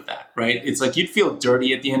live with that, right? It's like you'd feel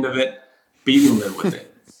dirty at the end of it, but you can live with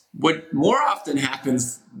it. what more often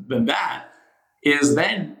happens than that is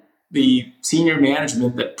then the senior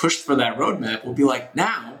management that pushed for that roadmap will be like,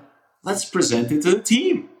 now let's present it to the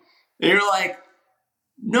team. And you're like,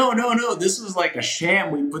 no, this is like a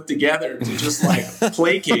sham we put together to just like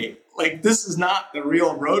placate. Like, this is not the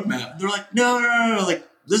real roadmap. They're like, no, like,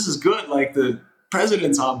 this is good. Like, the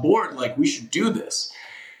president's on board. Like, we should do this.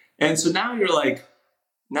 And so now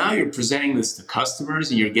you're presenting this to customers,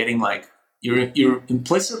 and you're getting like, you're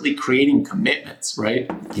implicitly creating commitments, right?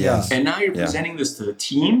 Yeah. And now you're presenting this to the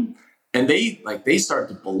team, and they start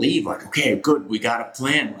to believe like, okay, good, we got a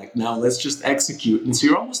plan. Like, now let's just execute. And so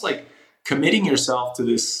you're almost like committing yourself to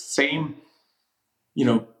this same,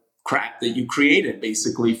 crap that you created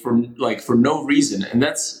basically for no reason.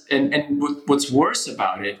 And what's worse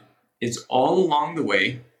about it is all along the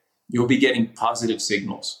way, you'll be getting positive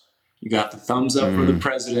signals. You got the thumbs up for the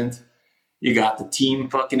president. You got the team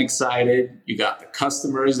fucking excited. You got the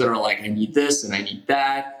customers that are like, I need this and I need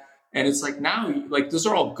that. And it's like, now, like, those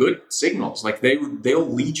are all good signals. Like, they'll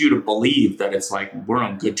lead you to believe that it's like, we're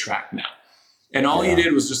on good track now. And all you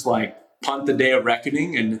did was just like punt the day of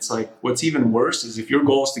reckoning. And it's like, what's even worse is if your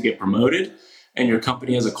goal is to get promoted and your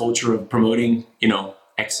company has a culture of promoting,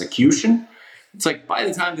 execution, it's like, by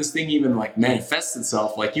the time this thing even like manifests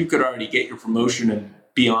itself, like, you could already get your promotion and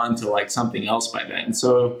be on to like something else by then. And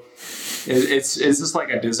so it's just like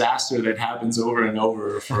a disaster that happens over and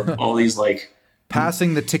over for all these like,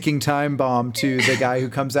 passing the ticking time bomb to the guy who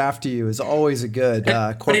comes after you is always a good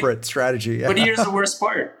corporate strategy. But here's the worst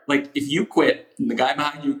part. Like, if you quit and the guy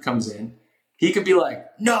behind you comes in, he could be like,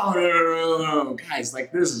 no, guys,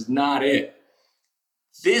 like, this is not it.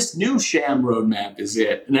 This new sham roadmap is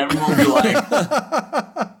it. And everyone will be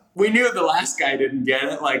like, we knew the last guy didn't get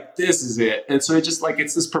it. Like, this is it. And so it's just like,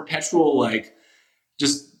 it's this perpetual, like,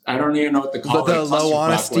 just, I don't even know what to call it. The low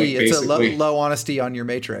honesty. It's a low honesty on your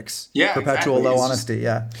matrix. Yeah. Perpetual exactly. low honesty.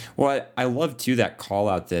 Yeah. Well, I love too that call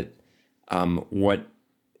out that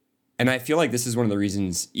and I feel like this is one of the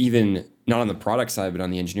reasons, even not on the product side, but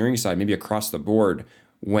on the engineering side, maybe across the board,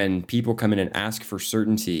 when people come in and ask for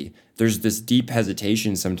certainty, there's this deep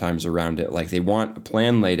hesitation sometimes around it. Like, they want a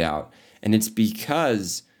plan laid out. And it's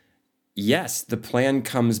because, yes, the plan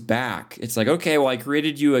comes back. It's like, okay, well, I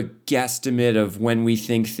created you a guesstimate of when we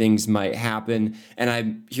think things might happen.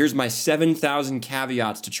 And here's my 7,000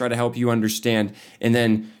 caveats to try to help you understand. And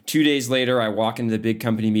then 2 days later, I walk into the big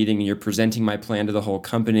company meeting and you're presenting my plan to the whole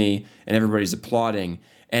company and everybody's applauding.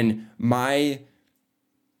 And my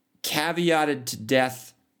caveated to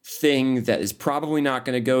death thing that is probably not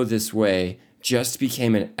going to go this way just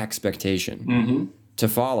became an expectation to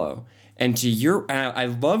follow. And I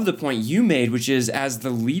love the point you made, which is, as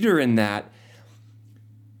the leader in that,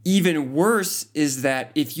 even worse is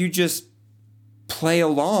that if you just play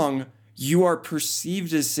along, you are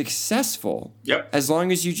perceived as successful. Yep. As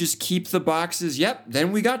long as you just keep the boxes. Yep.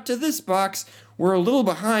 Then we got to this box. We're a little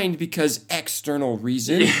behind because external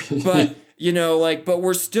reason, but but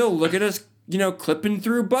we're still, look at us, clipping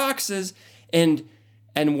through boxes. And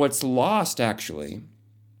what's lost actually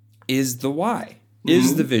is the why,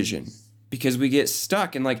 is the vision. Because we get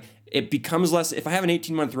stuck and like it becomes less. If I have an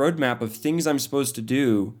 18-month roadmap of things I'm supposed to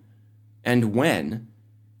do and when,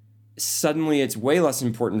 suddenly it's way less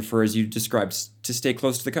important for, as you described, to stay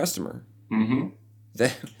close to the customer. They're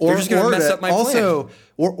just going to mess up my plan.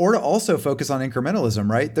 Or to also focus on incrementalism,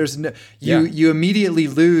 right? There's you immediately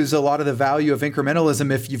lose a lot of the value of incrementalism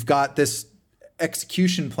if you've got this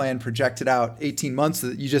execution plan projected out 18 months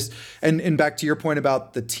that you just, and back to your point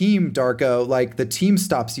about the team, Darko, like the team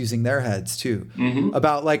stops using their heads too,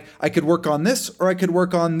 about like, I could work on this or I could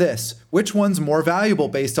work on this. Which one's more valuable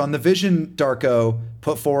based on the vision Darko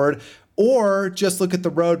put forward? Or just look at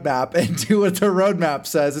the roadmap and do what the roadmap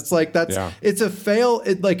says. It's like, it's a fail.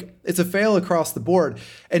 It's a fail across the board.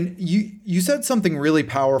 And you said something really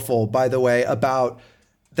powerful, by the way, about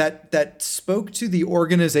that spoke to the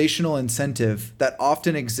organizational incentive that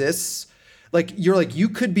often exists. Like, you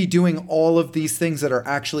could be doing all of these things that are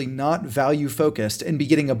actually not value focused and be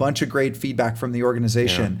getting a bunch of great feedback from the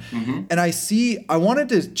organization. And I wanted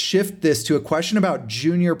to shift this to a question about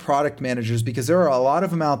junior product managers, because there are a lot of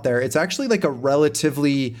them out there. It's actually like a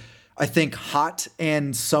relatively, I think, hot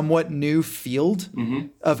and somewhat new field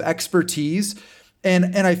of expertise.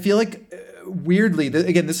 And I feel like, weirdly,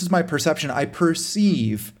 again, this is my perception. I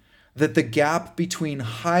perceive that the gap between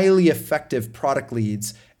highly effective product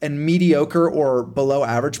leads and mediocre or below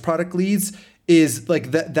average product leads is like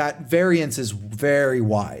that variance is very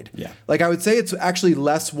wide. Yeah. Like, I would say it's actually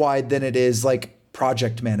less wide than it is like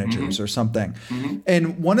project managers or something.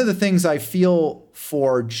 And one of the things I feel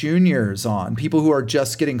for juniors, on people who are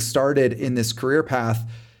just getting started in this career path,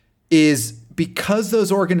 is because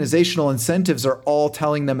those organizational incentives are all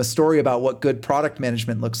telling them a story about what good product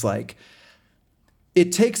management looks like.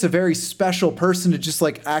 It takes a very special person to just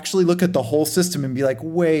like actually look at the whole system and be like,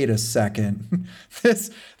 wait a second, this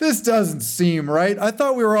doesn't seem right. I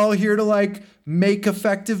thought we were all here to like make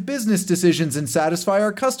effective business decisions and satisfy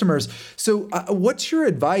our customers. So what's your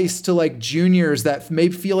advice to like juniors that may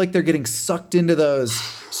feel like they're getting sucked into those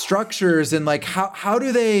structures, and like how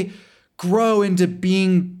do they grow into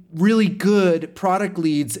being really good product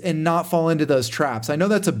leads and not fall into those traps? I know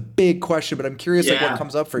that's a big question, but I'm curious like what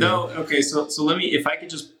comes up for you. Okay. So let me, if I could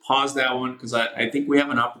just pause that one, because I think we have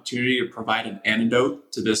an opportunity to provide an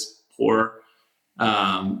antidote to this poor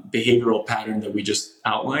behavioral pattern that we just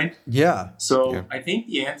outlined. So I think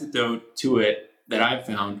the antidote to it that I've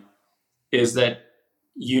found is that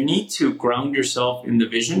you need to ground yourself in the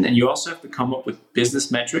vision, and you also have to come up with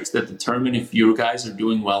business metrics that determine if your guys are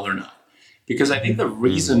doing well or not. Because I think the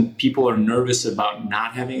reason people are nervous about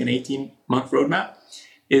not having an 18-month roadmap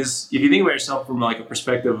is, if you think about yourself from like a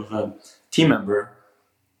perspective of a team member,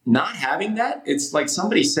 not having that, it's like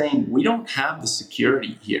somebody saying, we don't have the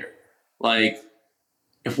security here. Like,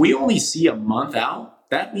 if we only see a month out,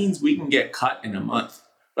 that means we can get cut in a month.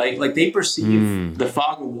 Like they perceive the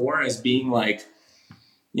fog of war as being like,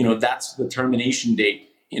 you know, that's the termination date,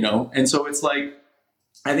 you know? And so it's like,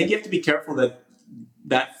 I think you have to be careful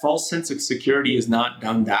that false sense of security is not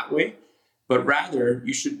done that way, but rather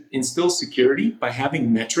you should instill security by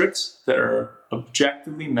having metrics that are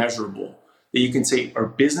objectively measurable, that you can say, our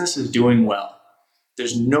business is doing well.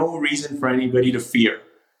 There's no reason for anybody to fear.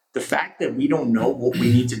 The fact that we don't know what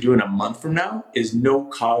we need to do in a month from now is no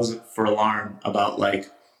cause for alarm about like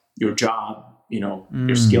your job, you know,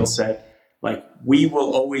 your skill set. Like, we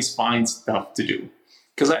will always find stuff to do.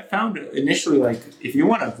 Because I found initially, like, if you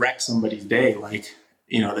want to wreck somebody's day, like,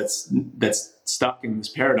 you know, that's stuck in this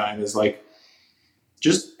paradigm, is like,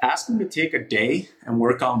 just ask them to take a day and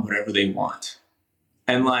work on whatever they want.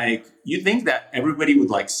 And like, you think that everybody would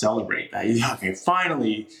like celebrate that. Okay,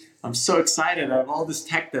 finally, I'm so excited. I have all this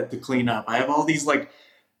tech debt to clean up. I have all these like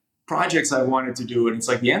projects I wanted to do. And it's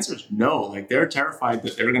like, the answer is no. Like, they're terrified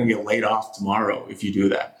that they're going to get laid off tomorrow if you do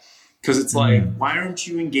that. Because it's like, why aren't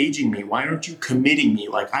you engaging me? Why aren't you committing me?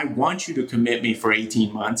 Like, I want you to commit me for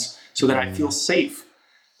 18 months so that I feel safe.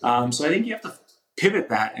 So I think you have to pivot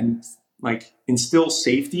that and like instill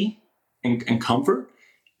safety and comfort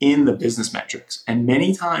in the business metrics. And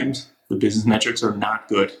many times the business metrics are not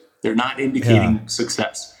good. They're not indicating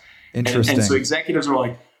success. Interesting. And so executives are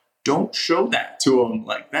like, don't show that to them.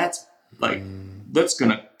 Like, that's going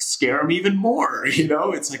to scare them even more. You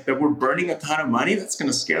know, it's like that we're burning a ton of money. That's going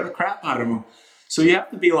to scare the crap out of them. So you have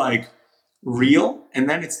to be like real. And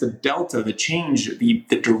then it's the delta, the change, the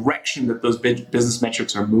direction that those business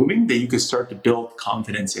metrics are moving that you can start to build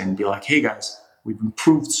confidence in. Be like, hey guys, we've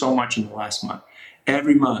improved so much in the last month.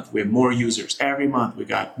 Every month we have more users. Every month we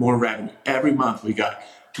got more revenue. Every month we got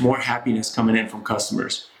more happiness coming in from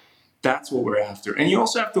customers. That's what we're after. And you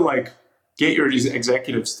also have to like get your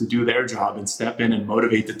executives to do their job and step in and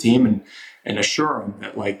motivate the team and assure them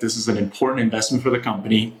that like, this is an important investment for the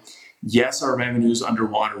company. Yes, our revenue is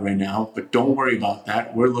underwater right now, but don't worry about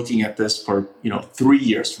that. We're looking at this for, 3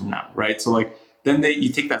 years from now, right? So like, then you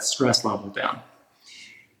take that stress level down.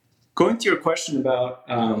 Going to your question about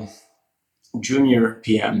junior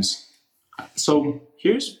PMs. So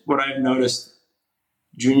here's what I've noticed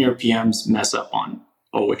junior PMs mess up on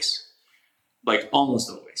always, like almost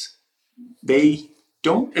always. They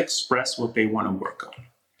don't express what they want to work on.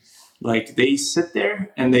 Like, they sit there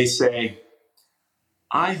and they say,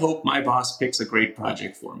 I hope my boss picks a great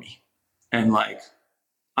project for me. And like,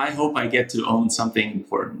 I hope I get to own something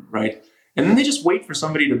important, right? And then they just wait for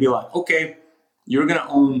somebody to be like, okay, you're going to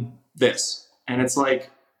own this. And it's like,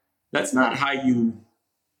 that's not how you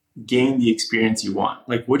gain the experience you want.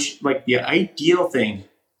 Like, the ideal thing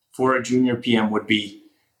for a junior PM would be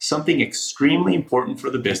something extremely important for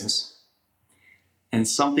the business and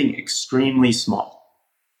something extremely small,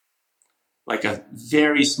 like a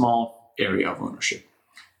very small area of ownership.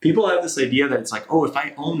 People have this idea that it's like, oh, if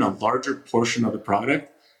I own a larger portion of the product,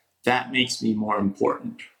 that makes me more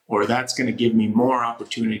important, or that's going to give me more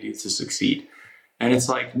opportunity to succeed. And it's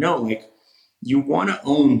like, no, like, you want to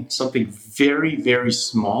own something very, very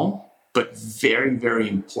small, but very, very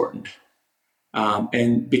important.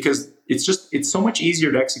 And because it's so much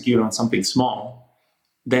easier to execute on something small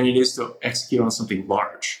than it is to execute on something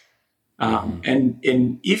large. And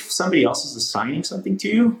if somebody else is assigning something to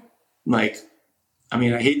you, like, I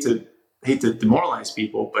mean, I hate to demoralize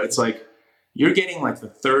people, but it's like you're getting like the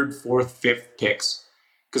third, fourth, fifth picks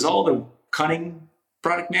because all the cunning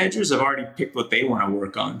product managers have already picked what they want to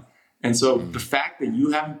work on. And so the fact that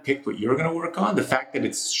you haven't picked what you're going to work on, the fact that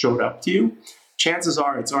it's showed up to you, chances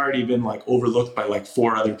are it's already been like overlooked by like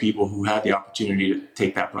 4 other people who had the opportunity to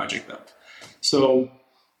take that project up. So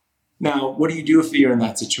now what do you do if you're in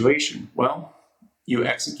that situation? Well, you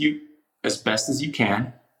execute as best as you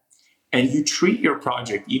can, and you treat your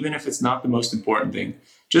project, even if it's not the most important thing,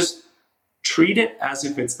 just treat it as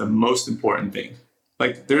if it's the most important thing.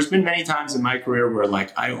 Like there's been many times in my career where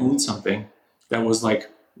like I owned something that was like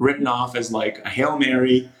written off as like a Hail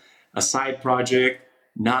Mary, a side project,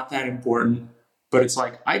 not that important. But it's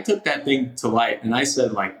like, I took that thing to light and I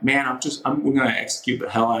said like, man, I'm going to execute the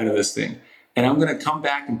hell out of this thing. And I'm going to come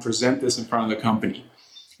back and present this in front of the company.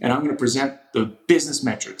 And I'm going to present the business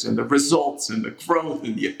metrics and the results and the growth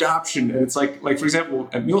and the adoption. And it's like for example,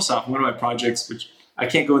 at MuleSoft, one of my projects, which I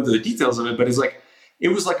can't go into the details of it, but it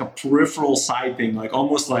was like a peripheral side thing, like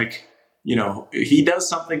almost like, if he does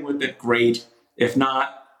something with it, great. If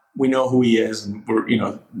not, we know who he is and we're,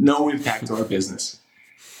 no impact to our business.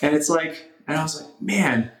 And it's like, and I was like,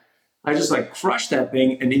 man, I just like crushed that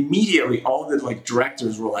thing. And immediately all the like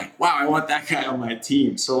directors were like, wow, I want that guy on my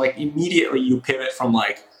team. So like immediately you pivot from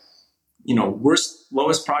like,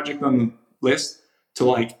 lowest project on the list to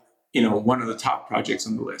like, one of the top projects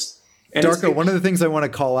on the list. And Darko, one of the things I want to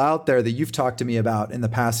call out there that you've talked to me about in the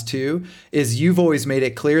past too, is you've always made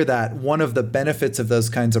it clear that one of the benefits of those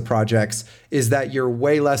kinds of projects is that you're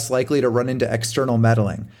way less likely to run into external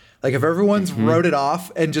meddling. Like if everyone's wrote it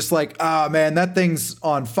off and just like, man, that thing's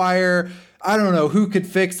on fire. I don't know who could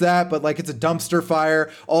fix that, but like it's a dumpster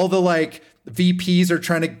fire. All the like VPs are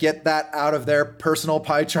trying to get that out of their personal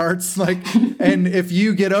pie charts. Like, and if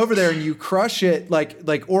you get over there and you crush it,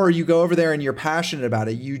 or you go over there and you're passionate about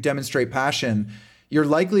it, you demonstrate passion, you're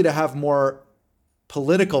likely to have more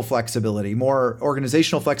political flexibility, more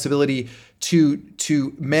organizational flexibility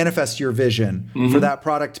to manifest your vision for that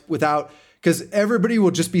product because everybody will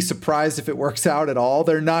just be surprised if it works out at all.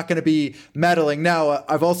 They're not going to be meddling. Now,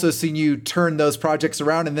 I've also seen you turn those projects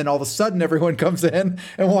around and then all of a sudden everyone comes in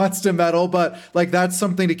and wants to meddle. But like, that's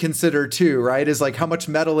something to consider too, right? Is like, how much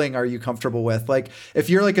meddling are you comfortable with? Like if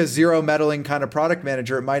you're like a zero meddling kind of product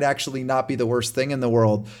manager, it might actually not be the worst thing in the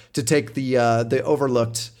world to take the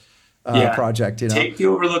overlooked project. Take the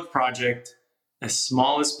overlooked project as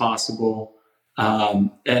small as possible.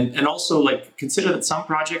 And also like consider that some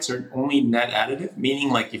projects are only net additive, meaning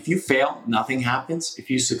like if you fail, nothing happens. If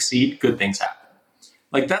you succeed, good things happen.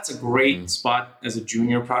 Like that's a great spot as a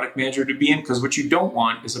junior product manager to be in, because what you don't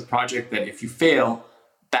want is a project that if you fail,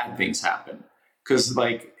 bad things happen. Because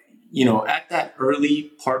like, at that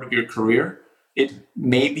early part of your career, it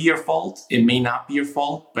may be your fault, it may not be your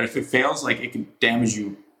fault, but if it fails, like it can damage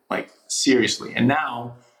you like seriously. And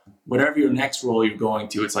now whatever your next role you're going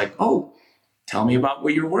to, it's like, oh, tell me about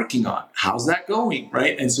what you're working on. How's that going?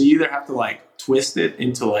 Right. And so you either have to like twist it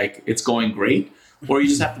into like, it's going great, or you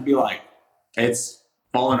just have to be like, it's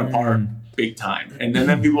falling apart big time. And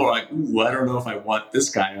then people are like, ooh, I don't know if I want this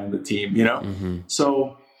guy on the team,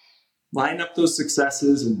 So line up those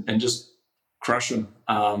successes and just crush them.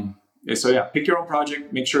 Pick your own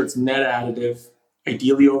project, make sure it's net additive,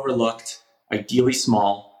 ideally overlooked, ideally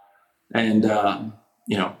small. And, and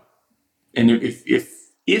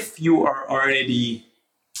if you are already,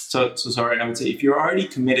 I would say if you're already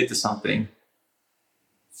committed to something,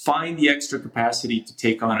 find the extra capacity to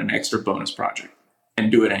take on an extra bonus project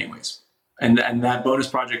and do it anyways. And that bonus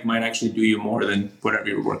project might actually do you more than whatever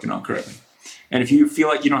you're working on currently. And if you feel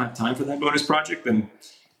like you don't have time for that bonus project, then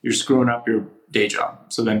you're screwing up your day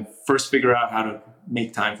job. So then first figure out how to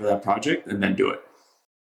make time for that project and then do it.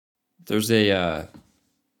 There's a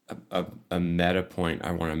meta point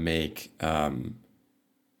I want to make.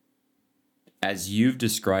 As you've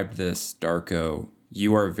described this, Darko,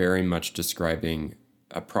 you are very much describing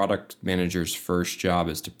a product manager's first job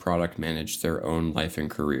is to product manage their own life and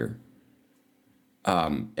career.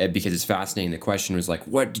 Because it's fascinating. The question was like,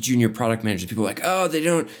 what did junior product managers? People are like, oh, they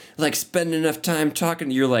don't like spend enough time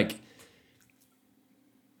talking. You're like,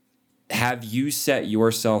 have you set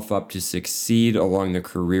yourself up to succeed along the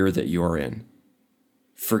career that you're in?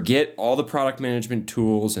 Forget all the product management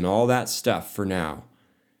tools and all that stuff for now.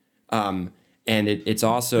 And it's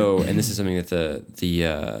also, and this is something that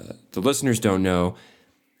the listeners don't know,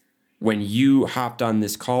 when you hopped on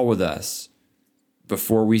this call with us,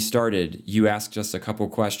 before we started, you asked us a couple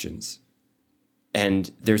questions.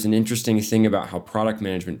 And there's an interesting thing about how product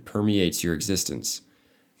management permeates your existence.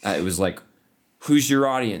 It was like, who's your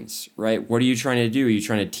audience, right? What are you trying to do? Are you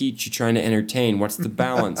trying to teach? Are you trying to entertain? What's the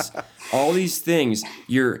balance? All these things,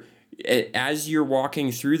 as you're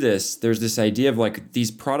walking through this, there's this idea of like these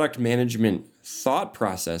product management thought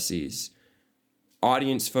processes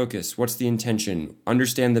audience focus. What's the intention?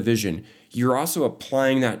 Understand the vision. You're also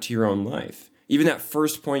applying that to your own life. Even that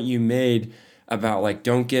first point you made about like,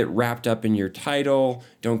 don't get wrapped up in your title,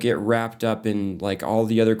 don't get wrapped up in like all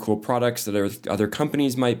the other cool products that other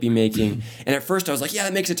companies might be making. And at first I was like, yeah,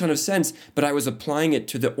 that makes a ton of sense. But I was applying it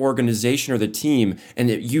to the organization or the team. And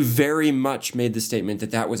you very much made the statement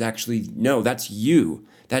that was actually, no, that's you.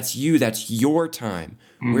 That's you. That's your time.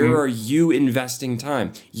 Mm-hmm. Where are you investing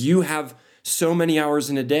time? You have so many hours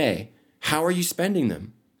in a day. How are you spending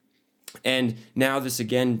them? And now this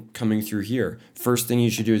again coming through here. First thing you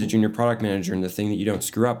should do as a junior product manager, and the thing that you don't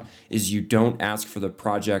screw up, is you don't ask for the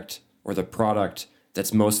project or the product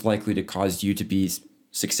that's most likely to cause you to be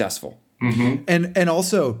successful. Mm-hmm. And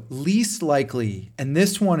also least likely, and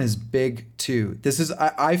this one is big too. This is,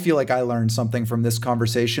 I feel like I learned something from this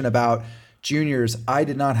conversation about juniors. I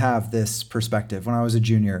did not have this perspective when I was a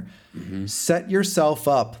junior. Mm-hmm. Set yourself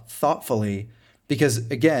up thoughtfully. Because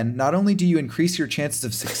again, not only do you increase your chances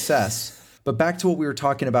of success, but back to what we were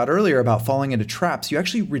talking about earlier about falling into traps, you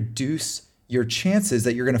actually reduce your chances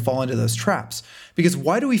that you're going to fall into those traps. Because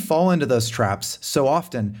why do we fall into those traps so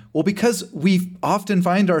often? Well, because we often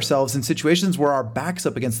find ourselves in situations where our back's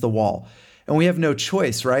up against the wall and we have no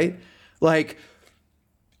choice, right? Like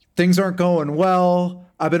things aren't going well.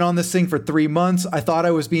 I've been on this thing for 3 months. I thought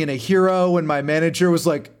I was being a hero when my manager was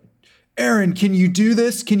like, Aaron, can you do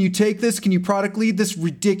this? Can you take this? Can you product lead this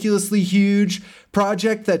ridiculously huge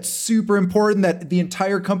project that's super important that the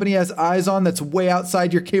entire company has eyes on, that's way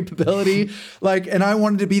outside your capability? And I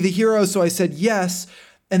wanted to be the hero, so I said yes.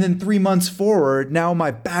 And then 3 months forward, now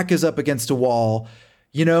my back is up against a wall.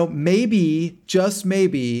 Maybe, just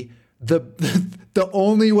maybe, the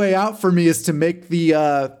only way out for me is to make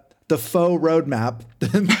the faux roadmap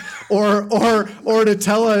or to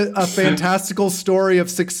tell a fantastical story of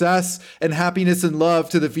success and happiness and love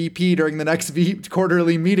to the VP during the next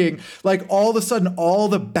quarterly meeting. Like all of a sudden, all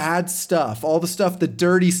the bad stuff, all the stuff, the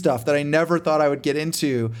dirty stuff that I never thought I would get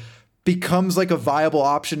into becomes like a viable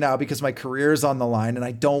option now because my career is on the line and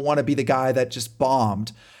I don't want to be the guy that just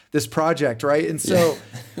bombed this project, right? And so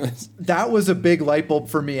that was a big light bulb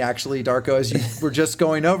for me, actually, Darko, as you were just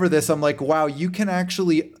going over this. I'm like, wow, you can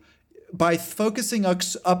actually, by focusing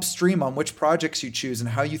upstream on which projects you choose and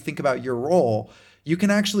how you think about your role, you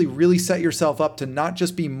can actually really set yourself up to not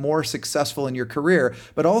just be more successful in your career,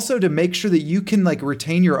 but also to make sure that you can like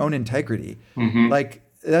retain your own integrity. Mm-hmm. Like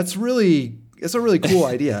it's a really cool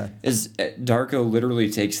idea. Darko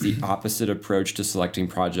literally takes the opposite approach to selecting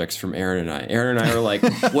projects from Aaron and I. Aaron and I are like,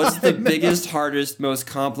 what's the biggest, hardest, most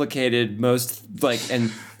complicated,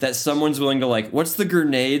 and that someone's willing to what's the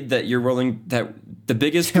grenade that you're willing, the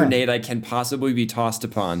biggest grenade I can possibly be tossed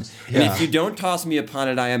upon. Yeah. And if you don't toss me upon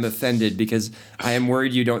it, I am offended because I am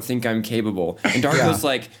worried you don't think I'm capable. And Darko's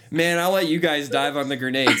like, man, I'll let you guys dive on the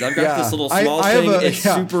grenades. I've got this little small thing. It's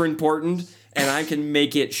super important. And I can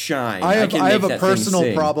make it shine. I have a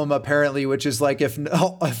personal problem apparently, which is like if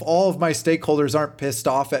all of my stakeholders aren't pissed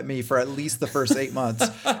off at me for at least the first 8 months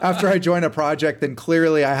after I join a project, then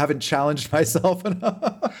clearly I haven't challenged myself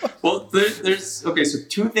enough. Well, there's so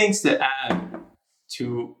 2 things to add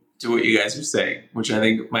to what you guys are saying, which I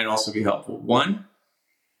think might also be helpful. One,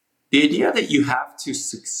 the idea that you have to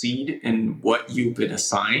succeed in what you've been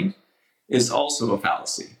assigned is also a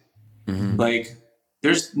fallacy. Mm-hmm.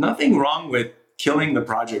 There's nothing wrong with killing the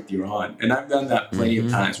project you're on. And I've done that plenty of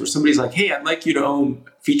times where somebody's like, hey, I'd like you to own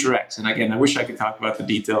feature X. And again, I wish I could talk about the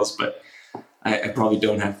details, but I probably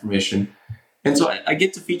don't have permission. And so I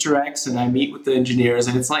get to feature X and I meet with the engineers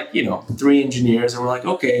and it's 3 engineers and we're like,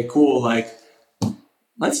 okay, cool.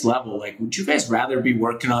 Let's level. Would you guys rather be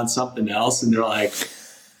working on something else? And they're like,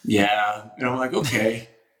 yeah. And I'm like, okay.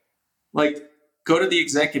 Go to the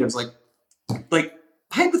executives,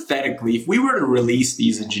 hypothetically, if we were to release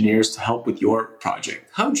these engineers to help with your project,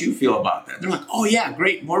 how would you feel about that? They're like, oh yeah,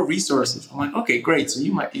 great, more resources. I'm like, okay, great. So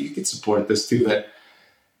you could support this too. And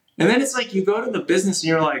then it's you go to the business and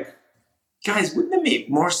you're like, guys, wouldn't it make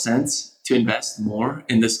more sense to invest more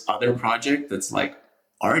in this other project that's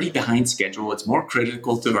already behind schedule? It's more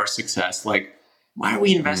critical to our success. Why are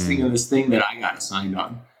we investing in this thing that I got assigned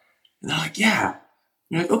on? And they're like, yeah. And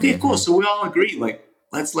you're like, okay, cool. So we all agree,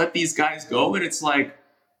 let's let these guys go. And it's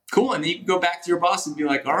cool. And then you can go back to your boss and be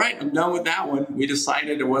like, all right, I'm done with that one. We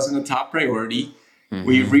decided it wasn't a top priority. Mm-hmm.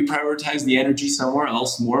 We reprioritized the energy somewhere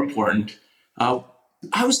else, more important. I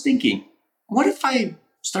was thinking, what if I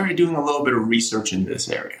started doing a little bit of research in this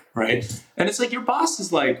area, right? And it's your boss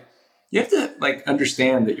is you have to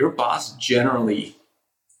understand that your boss generally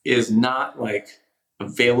is not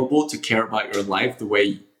available to care about your life the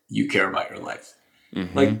way you care about your life.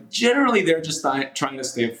 Mm-hmm. Generally they're just trying to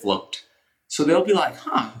stay afloat. So they'll be like,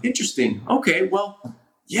 huh, interesting. Okay, well,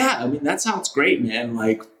 yeah, I mean, that sounds great, man.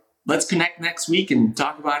 Like, let's connect next week and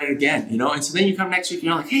talk about it again, you know? And so then you come next week and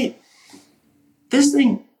you're like, hey, this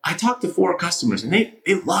thing, I talked to 4 customers and they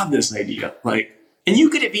love this idea. Like, and you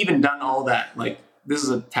could have even done all that. Like, this is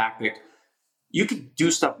a tactic. You could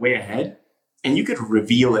do stuff way ahead and you could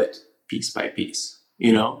reveal it piece by piece,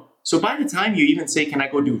 you know? So by the time you even say, can I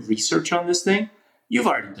go do research on this thing? You've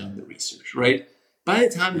already done the research, right? By the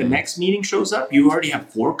time the next meeting shows up, you already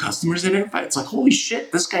have 4 customers identified. It's like, holy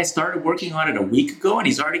shit, this guy started working on it a week ago and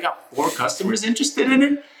he's already got 4 customers interested in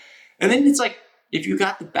it. And then it's like, if you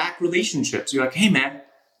got the back relationships, you're like, hey man,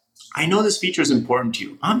 I know this feature is important to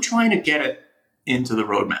you. I'm trying to get it into the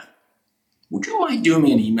roadmap. Would you mind doing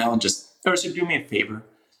me an email and or do me a favor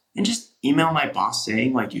and just email my boss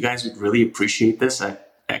saying like, you guys would really appreciate this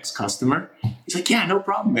at X customer? He's like, yeah, no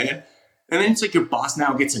problem, man. And then it's like your boss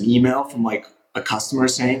now gets an email from like a customer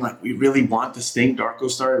saying like, we really want this thing Darko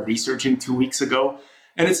started researching 2 weeks ago.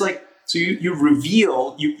 And it's like, so you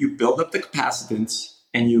reveal, you build up the capacitance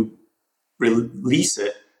and you release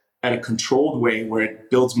it at a controlled way where it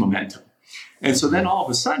builds momentum. And so then all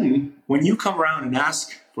of a sudden, when you come around and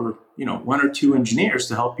ask for, 1 or 2 engineers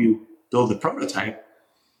to help you build a prototype,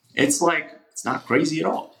 it's like, it's not crazy at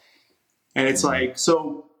all. And it's like,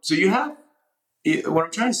 so you have, what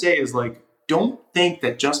I'm trying to say is like, don't think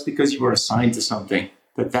that just because you were assigned to something,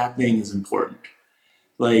 that thing is important.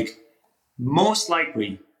 Like, most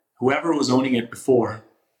likely, whoever was owning it before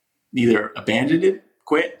either abandoned it,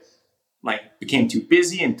 quit, like became too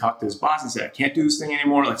busy and talked to his boss and said, I can't do this thing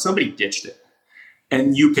anymore. Like somebody ditched it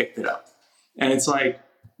and you picked it up. And it's like,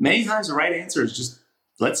 many times the right answer is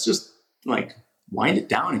let's just like wind it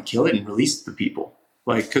down and kill it and release it to people.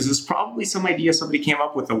 Like, cause it's probably some idea somebody came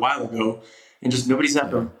up with a while ago and just nobody's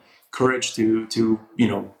had the courage to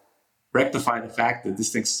rectify the fact that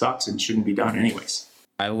this thing sucks and shouldn't be done anyways.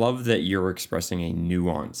 I love that you're expressing a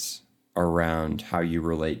nuance around how you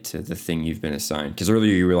relate to the thing you've been assigned. Because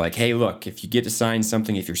earlier you were like, hey, look, if you get assigned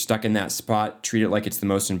something, if you're stuck in that spot, treat it like it's the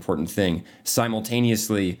most important thing.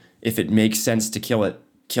 Simultaneously, if it makes sense to kill it,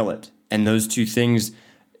 kill it. And those two things,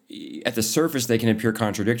 at the surface, they can appear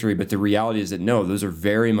contradictory, but the reality is that no, those are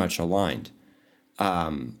very much aligned.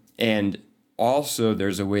 And also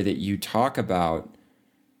there's a way that you talk about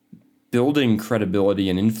building credibility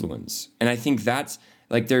and influence. And I think that's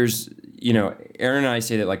like, there's, Aaron and I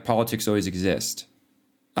say that like politics always exist.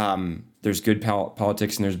 There's good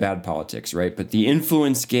politics and there's bad politics, right? But the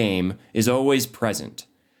influence game is always present.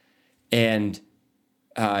 And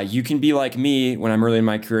you can be like me when I'm early in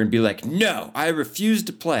my career and be like, no, I refuse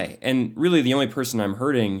to play. And really the only person I'm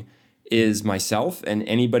hurting is myself and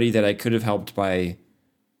anybody that I could have helped by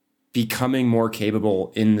becoming more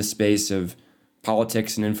capable in the space of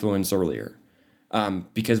politics and influence earlier.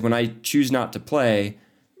 Because when I choose not to play,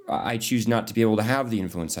 I choose not to be able to have the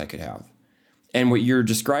influence I could have. And what you're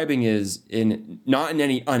describing is not in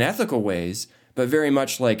any unethical ways, but very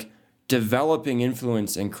much like developing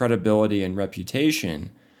influence and credibility and reputation,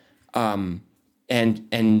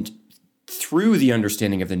 and through the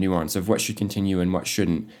understanding of the nuance of what should continue and what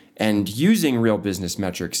shouldn't, and using real business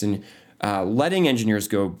metrics and letting engineers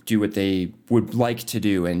go do what they would like to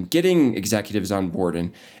do and getting executives on board.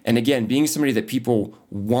 And again, being somebody that people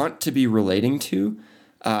want to be relating to.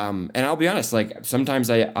 And I'll be honest, like sometimes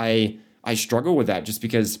I struggle with that just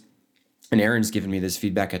because, and Aaron's given me this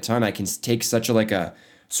feedback a ton, I can take such a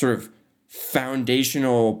sort of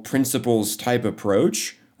foundational principles type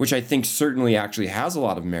approach, which I think certainly actually has a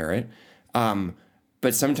lot of merit.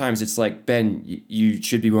 But sometimes it's like, Ben, you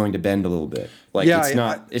should be willing to bend a little bit. Like,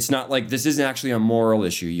 yeah, it's not like this isn't actually a moral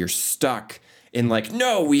issue. You're stuck in like,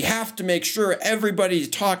 no, we have to make sure everybody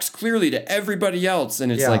talks clearly to everybody else.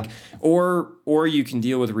 And it's like, or you can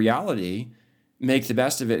deal with reality, make the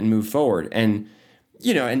best of it and move forward. And,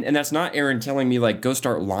 and that's not Aaron telling me like, go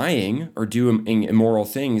start lying or do immoral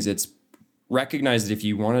things. It's recognize that if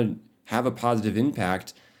you want to have a positive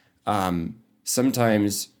impact,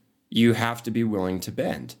 sometimes you have to be willing to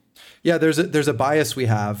bend. Yeah, there's a bias we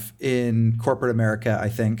have in corporate America, I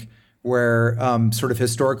think, where sort of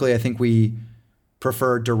historically, I think we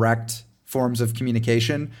prefer direct forms of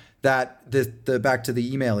communication. That the back to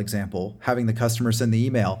the email example, having the customer send the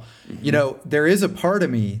email, there is a part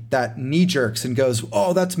of me that knee jerks and goes,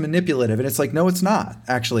 oh, that's manipulative. And it's like, no, it's not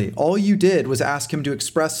actually. All you did was ask him to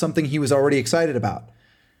express something he was already excited about.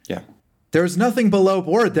 Yeah. There's nothing below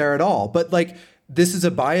board there at all. But like, this is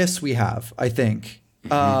a bias we have, I think,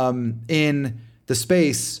 in the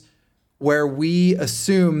space where we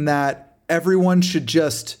assume that everyone should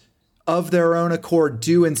just of their own accord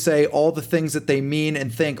do and say all the things that they mean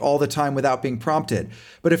and think all the time without being prompted.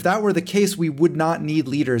 But if that were the case, we would not need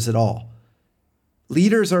leaders at all.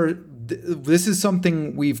 Leaders are, this is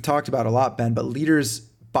something we've talked about a lot, Ben, but leaders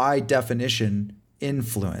by definition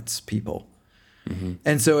influence people. Mm-hmm.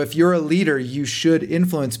 And so if you're a leader, you should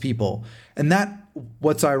influence people. And that,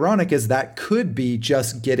 what's ironic is that could be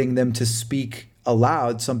just getting them to speak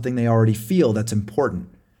aloud something they already feel that's important.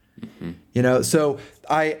 Mm-hmm. You know, so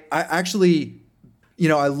I actually, you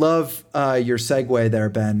know, I love your segue there,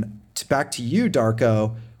 Ben. Back to you,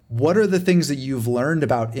 Darko. What are the things that you've learned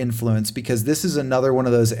about influence? Because this is another one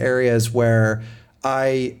of those areas where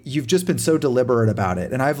you've just been so deliberate about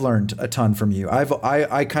it, and I've learned a ton from you.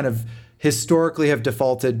 I kind of historically have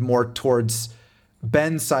defaulted more towards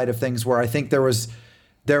Ben's side of things, where I think I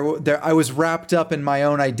was wrapped up in my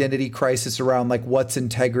own identity crisis around like what's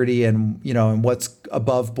integrity and, you know, and what's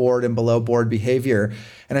above board and below board behavior.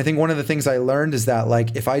 And I think one of the things I learned is that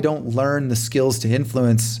like, if I don't learn the skills to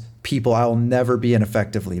influence people, I will never be an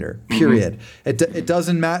effective leader, period. Mm-hmm. It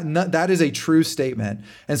doesn't matter. That is a true statement.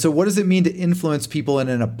 And so what does it mean to influence people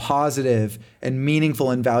in a positive and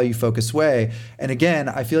meaningful and value focused way? And again,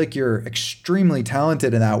 I feel like you're extremely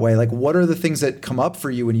talented in that way. Like, what are the things that come up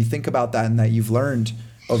for you when you think about that and that you've learned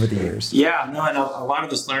over the years? Yeah, no, and a lot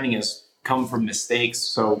of this learning has come from mistakes.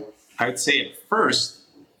 So I'd say at first,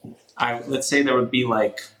 let's say there would be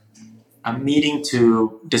like a meeting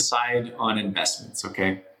to decide on investments,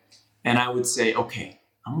 okay? And I would say, okay,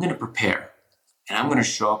 I'm going to prepare and I'm going to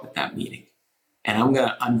show up at that meeting and I'm going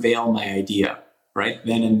to unveil my idea right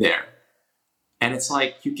then and there. And it's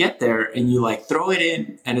like, you get there and you like throw it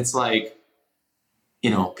in and it's like, you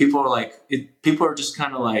know, people are just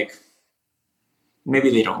kind of like, maybe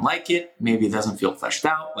they don't like it. Maybe it doesn't feel fleshed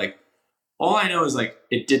out. Like, all I know is like,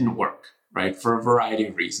 it didn't work, right? For a variety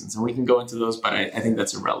of reasons. And we can go into those, but I think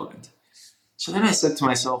that's irrelevant. So then I said to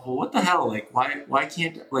myself, well, what the hell? Like, why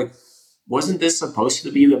can't, like, wasn't this supposed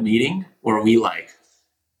to be the meeting where we like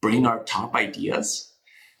bring our top ideas?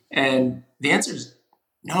 And the answer is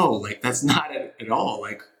no, like that's not it at all.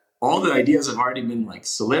 Like all the ideas have already been like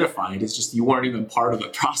solidified. It's just you weren't even part of the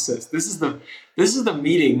process. This is the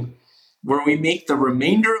meeting where we make the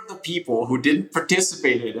remainder of the people who didn't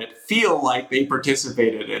participate in it feel like they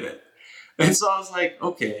participated in it. And so I was like,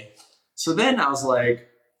 okay. So then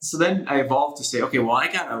I evolved to say, okay, well, I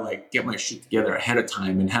gotta like get my shit together ahead of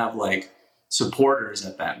time and have like supporters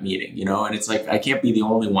at that meeting, you know? And it's like, I can't be the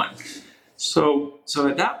only one. So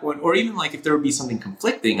at that point, or even like if there would be something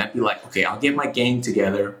conflicting, I'd be like, okay, I'll get my gang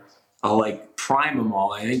together. I'll like prime them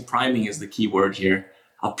all. I think priming is the key word here.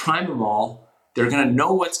 I'll prime them all. They're going to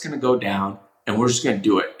know what's going to go down and we're just going to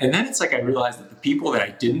do it. And then it's like, I realized that the people that I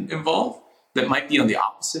didn't involve that might be on the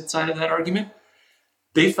opposite side of that argument,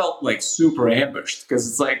 they felt like super ambushed because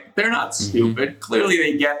it's like, they're not stupid. Mm-hmm. Clearly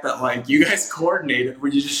they get that like you guys coordinated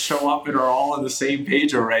where you just show up and are all on the same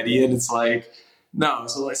page already. And it's like, no.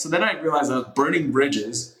 So then I realized I was burning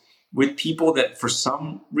bridges with people that for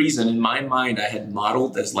some reason in my mind, I had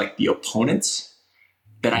modeled as like the opponents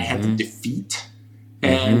that I had to defeat.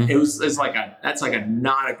 And it's like that's like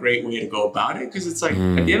not a great way to go about it. Cause it's like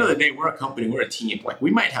at the end of the day, we're a company, we're a team. Like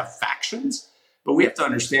we might have factions, but we have to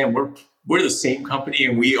understand we're the same company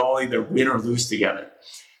and we all either win or lose together.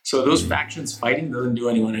 So those factions fighting doesn't do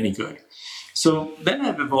anyone any good. So then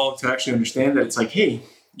I've evolved to actually understand that it's like, hey,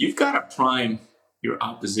 you've got to prime your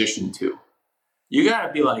opposition too. You got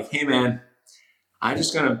to be like, hey man, I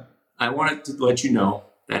wanted to let you know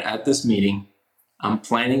that at this meeting, I'm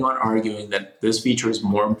planning on arguing that this feature is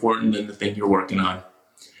more important than the thing you're working on.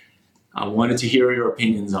 I wanted to hear your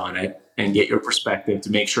opinions on it and get your perspective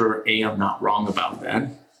to make sure, A, I'm not wrong about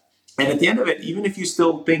that. And at the end of it, even if you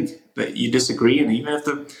still think that you disagree, and even if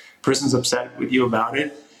the person's upset with you about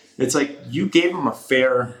it, it's like you gave them a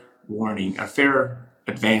fair warning, a fair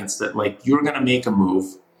advance that like you're going to make a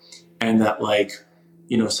move and that like,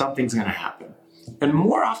 you know, something's going to happen. And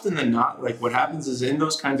more often than not, like what happens is in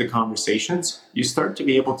those kinds of conversations, you start to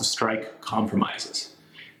be able to strike compromises.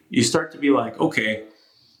 You start to be like, okay,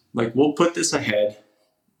 like we'll put this ahead,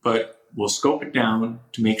 but we'll scope it down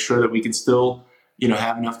to make sure that we can still, you know,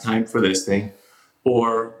 have enough time for this thing,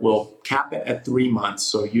 or we'll cap it at 3 months.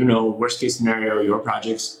 So, you know, worst case scenario, your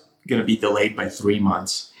project's going to be delayed by 3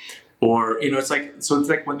 months. Or, you know, it's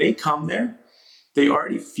like when they come there, they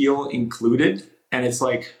already feel included. And it's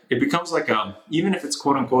like, it becomes like even if it's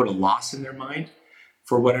quote unquote a loss in their mind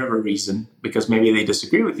for whatever reason, because maybe they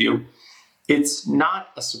disagree with you, it's not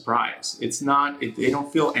a surprise. It's not, they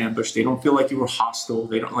don't feel ambushed. They don't feel like you were hostile.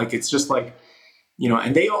 They don't like, it's just like, you know,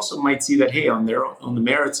 and they also might see that, hey, on the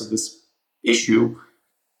merits of this issue,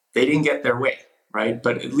 they didn't get their way. right?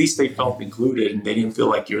 But at least they felt included and they didn't feel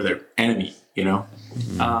like you're their enemy, you know?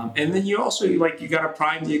 And then you also, like, you got to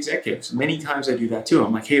prime the executives. Many times I do that too.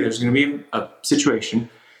 I'm like, hey, there's going to be a situation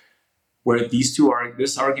where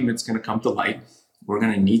this argument's going to come to light. We're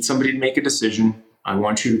going to need somebody to make a decision. I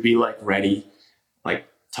want you to be like ready, like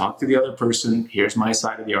talk to the other person. Here's my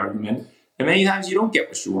side of the argument. And many times you don't get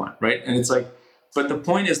what you want, right? And it's like, but the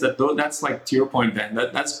point is that that's like, to your point, Ben,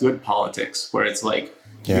 that's good politics, where it's like,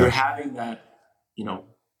 you're having that, you know,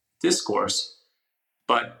 discourse,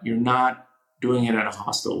 but you're not doing it in a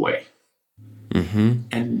hostile way.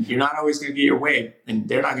 And you're not always going to get your way, and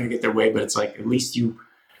they're not going to get their way, but it's like, at least you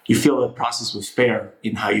feel the process was fair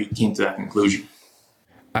in how you came to that conclusion.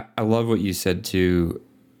 I love what you said too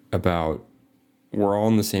about we're all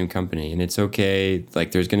in the same company, and it's okay.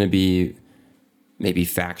 Like, there's going to be maybe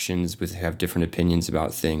factions have different opinions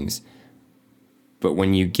about things, but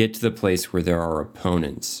when you get to the place where there are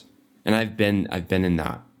opponents, and I've been in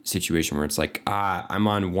that situation where it's like, I'm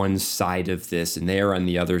on one side of this and they are on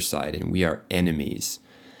the other side and we are enemies.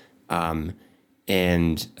 Something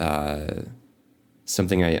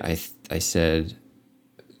I said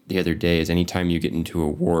the other day is, anytime you get into a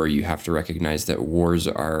war, you have to recognize that wars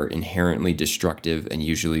are inherently destructive and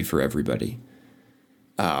usually for everybody.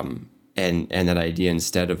 And that idea,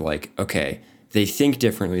 instead of like, okay, they think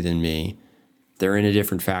differently than me, they're in a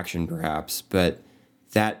different faction perhaps, but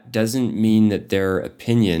that doesn't mean that their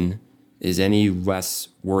opinion is any less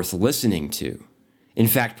worth listening to. In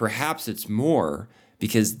fact, perhaps it's more,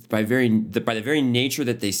 because by the very nature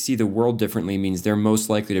that they see the world differently means they're most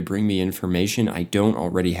likely to bring me information I don't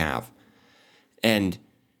already have. And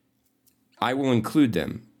I will include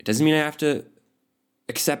them. It doesn't mean I have to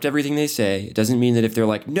accept everything they say. It doesn't mean that if they're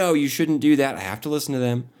like, no, you shouldn't do that, I have to listen to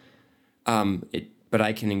them. But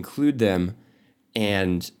I can include them,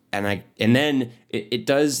 and then it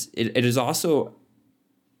is also,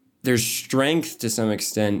 there's strength to some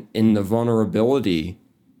extent in the vulnerability,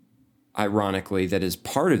 ironically, that is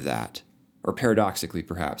part of that, or paradoxically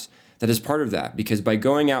perhaps, that is part of that, because by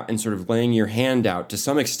going out and sort of laying your hand out to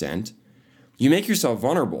some extent, you make yourself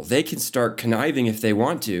vulnerable. They can start conniving if they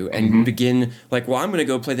want to and begin like, well, I'm going to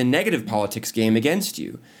go play the negative politics game against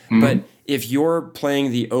you. But if you're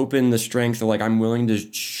playing the open, the strength of like, I'm willing to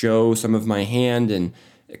show some of my hand and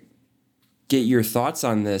get your thoughts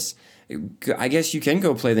on this, I guess you can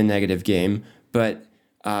go play the negative game, but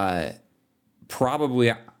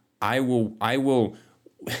probably I will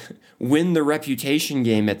win the reputation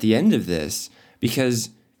game at the end of this, because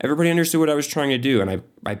everybody understood what I was trying to do, and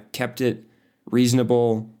I kept it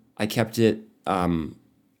reasonable. I kept it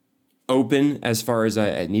open as far as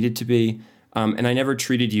I needed to be, and I never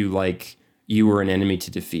treated you like you were an enemy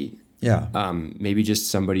to defeat. Yeah. Maybe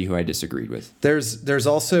just somebody who I disagreed with. There's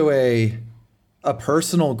also a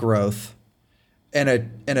personal growth and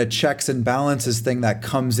a checks and balances thing that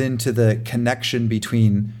comes into the connection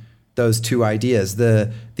between those two ideas.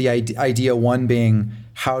 The idea one being,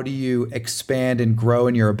 how do you expand and grow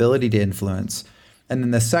in your ability to influence? And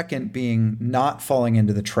then the second being not falling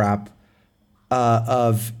into the trap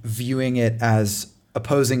of viewing it as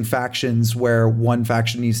opposing factions where one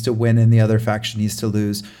faction needs to win and the other faction needs to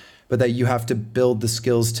lose, but that you have to build the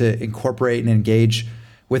skills to incorporate and engage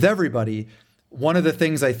with everybody. One of the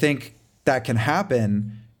things I think that can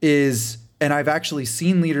happen is, and I've actually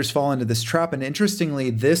seen leaders fall into this trap, and interestingly,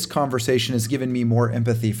 this conversation has given me more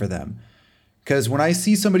empathy for them. Because when I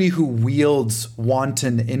see somebody who wields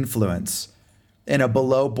wanton influence in a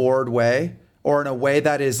below board way, or in a way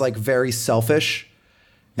that is like very selfish,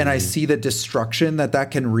 and I see the destruction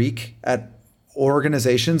that can wreak at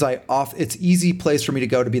organizations, it's easy place for me to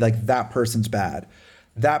go to be like, that person's bad.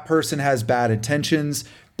 That person has bad intentions.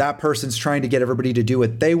 That person's trying to get everybody to do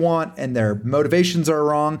what they want, and their motivations are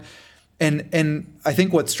wrong. And I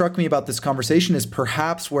think what struck me about this conversation is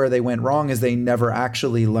perhaps where they went wrong is they never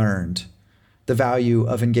actually learned the value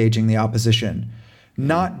of engaging the opposition,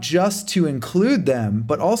 not just to include them,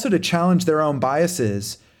 but also to challenge their own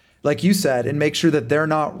biases, like you said, and make sure that they're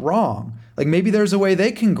not wrong. Like maybe there's a way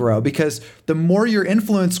they can grow, because the more your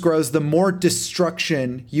influence grows, the more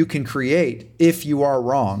destruction you can create if you are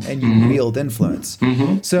wrong and you wield influence.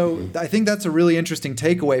 So I think that's a really interesting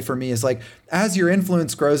takeaway for me, is like, as your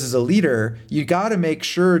influence grows as a leader, you got to make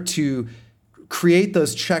sure to create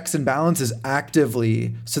those checks and balances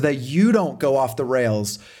actively so that you don't go off the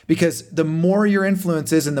rails, because the more your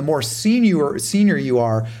influence is and the more senior you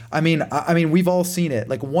are, I mean, we've all seen it.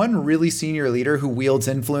 Like, one really senior leader who wields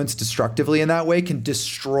influence destructively in that way can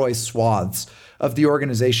destroy swaths of the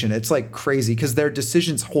organization. It's like crazy, because their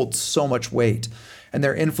decisions hold so much weight and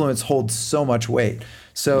their influence holds so much weight.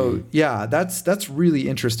 So yeah, that's really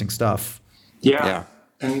interesting stuff. Yeah. Yeah.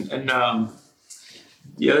 And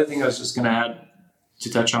the other thing I was just going to add to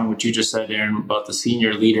touch on what you just said, Aaron, about the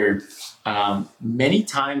senior leader. Many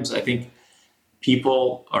times I think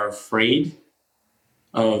people are afraid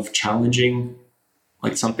of challenging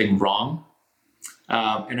like something wrong.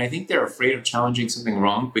 And I think they're afraid of challenging something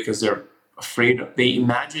wrong because they're afraid they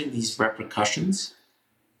imagine these repercussions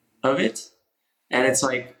of it. And it's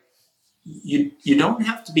like, you don't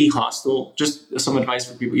have to be hostile. Just some advice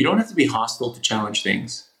for people. You don't have to be hostile to challenge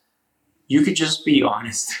things. You could just be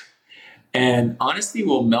honest. And honesty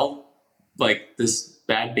will melt like this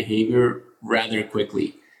bad behavior rather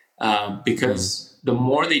quickly. Because the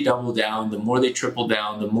more they double down, the more they triple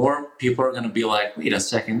down, the more people are going to be like, wait a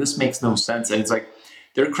second, this makes no sense. And it's like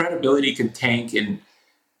their credibility can tank in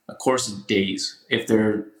a course of days if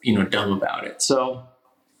they're, dumb about it. So,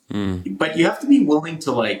 but you have to be willing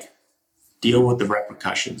to like deal with the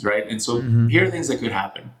repercussions, right? And so here are things that could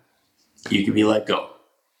happen. You could be let go.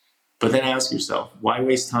 But then ask yourself, why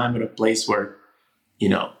waste time at a place where,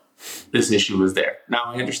 this issue was there? Now,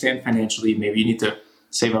 I understand financially, maybe you need to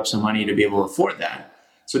save up some money to be able to afford that.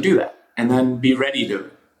 So do that. And then be ready to,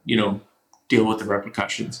 deal with the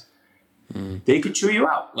repercussions. They could chew you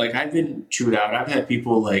out. Like I've been chewed out. I've had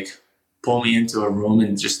people like pull me into a room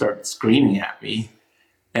and just start screaming at me.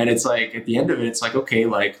 And it's like, at the end of it, it's like, okay,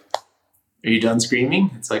 like, are you done screaming?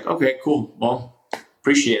 It's like, okay, cool. Well,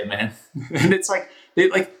 appreciate it, man. And it's like,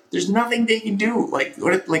 there's nothing they can do. Like,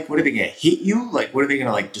 what are they going to hit you? Like, what are they going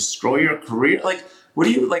to like destroy your career? Like, what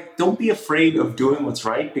do you like? Don't be afraid of doing what's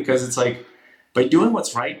right, because it's like, by doing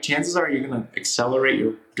what's right, chances are you're going to accelerate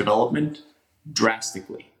your development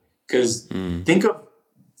drastically. Because think of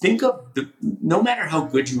no matter how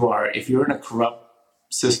good you are, if you're in a corrupt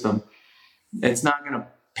system, it's not going to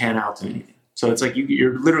pan out to anything. So it's like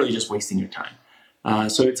you're literally just wasting your time.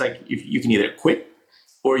 So it's like you can either quit,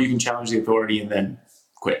 or you can challenge the authority and then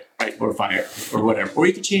quit, right? Or fire, or whatever. Or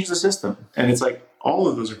you can change the system. And it's like all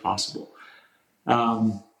of those are possible.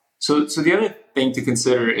 So the other thing to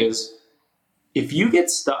consider is if you get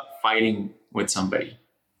stuck fighting with somebody,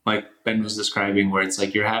 like Ben was describing, where it's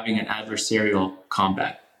like you're having an adversarial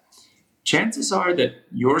combat, chances are that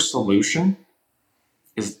your solution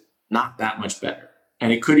is not that much better.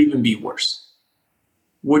 And it could even be worse.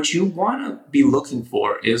 What you want to be looking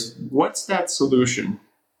for is what's that solution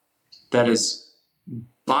that is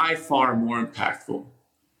by far more impactful,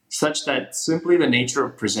 such that simply the nature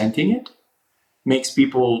of presenting it makes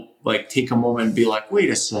people like take a moment and be like, wait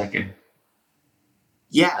a second.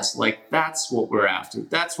 Yes, like that's what we're after.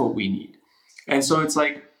 That's what we need. And so it's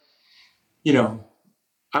like,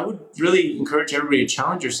 I would really encourage everybody to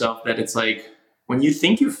challenge yourself that it's like, when you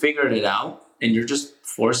think you figured it out and you're just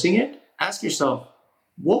forcing it, ask yourself,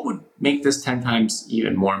 what would make this 10 times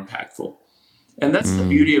even more impactful? And that's the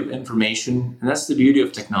beauty of information. And that's the beauty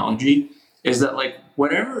of technology, is that like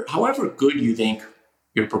however good you think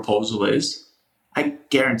your proposal is, I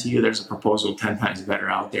guarantee you there's a proposal 10 times better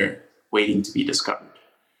out there waiting to be discovered.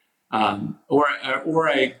 Or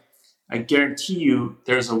I guarantee you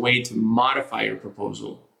there's a way to modify your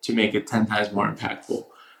proposal to make it 10 times more impactful.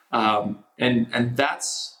 And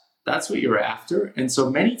that's what you're after. And so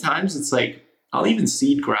many times it's like, I'll even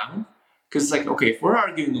cede ground, because it's like, okay, if we're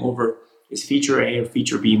arguing over is feature A or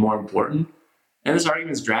feature B more important, and this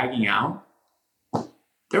argument's dragging out,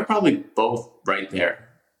 they're probably both right there,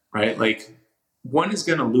 right? Like one is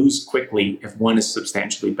going to lose quickly if one is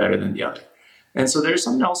substantially better than the other. And so there's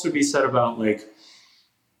something else to be said about like,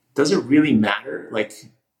 does it really matter like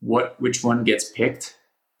which one gets picked?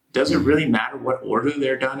 Does it really matter what order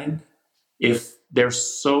they're done in? If they're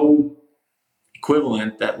so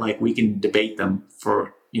equivalent that like we can debate them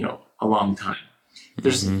for, a long time.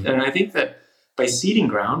 And I think that by ceding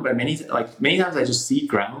ground, many times I just cede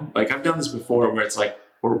ground. Like I've done this before where it's like,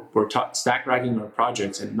 we're stack ranking our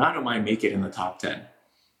projects and none of mine make it in the top 10,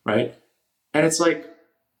 right? And it's like,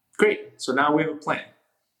 great. So now we have a plan.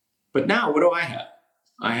 But now what do I have?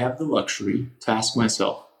 I have the luxury to ask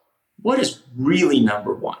myself, what is really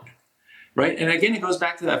number one, right? And again, it goes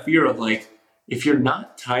back to that fear of like, if you're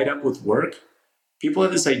not tied up with work, people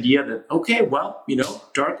have this idea that, okay, well,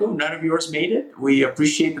 Darko, none of yours made it. We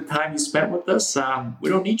appreciate the time you spent with us. We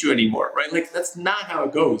don't need you anymore, right? Like that's not how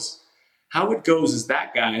it goes. How it goes is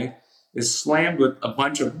that guy is slammed with a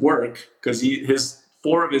bunch of work because his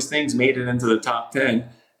 4 of his things made it into the top 10.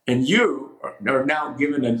 And you are now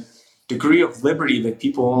given a degree of liberty that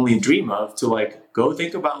people only dream of to like, go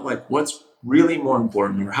think about like what's really more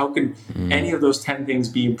important, or how can any of those 10 things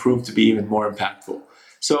be improved to be even more impactful.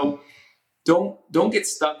 So don't get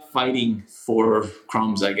stuck fighting for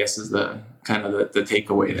crumbs, I guess is the kind of the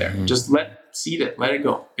takeaway there. Just cede it, let it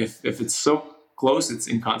go. If it's so close, it's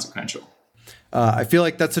inconsequential. I feel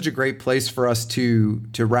like that's such a great place for us to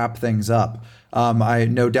wrap things up. I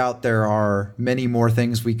no doubt there are many more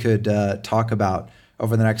things we could talk about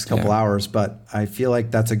over the next couple hours, but I feel like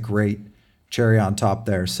that's a great cherry on top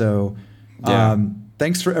there. So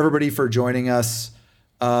thanks for everybody for joining us.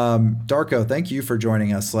 Darko, thank you for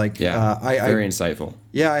joining us. Very insightful.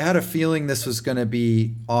 Yeah, I had a feeling this was going to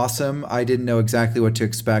be awesome. I didn't know exactly what to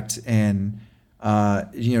expect, and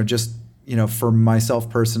for myself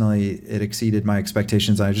personally, it exceeded my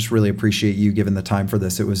expectations. I just really appreciate you giving the time for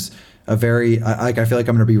this. It was a very, I feel like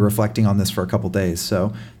I'm going to be reflecting on this for a couple days.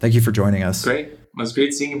 So thank you for joining us. Great. It was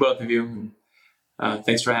great seeing both of you.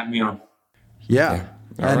 Thanks for having me on. Yeah.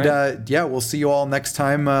 We'll see you all next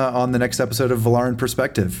time on the next episode of Valarin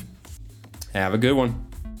Perspective. Have a good one.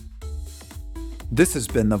 This has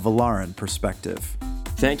been the Valarin Perspective.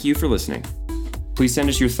 Thank you for listening. Please send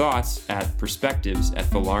us your thoughts at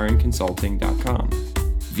perspectives@valarinconsulting.com.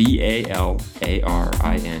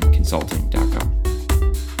 VALARIN consulting.com.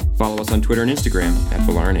 Follow us on Twitter and Instagram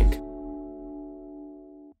 @Valarin Inc.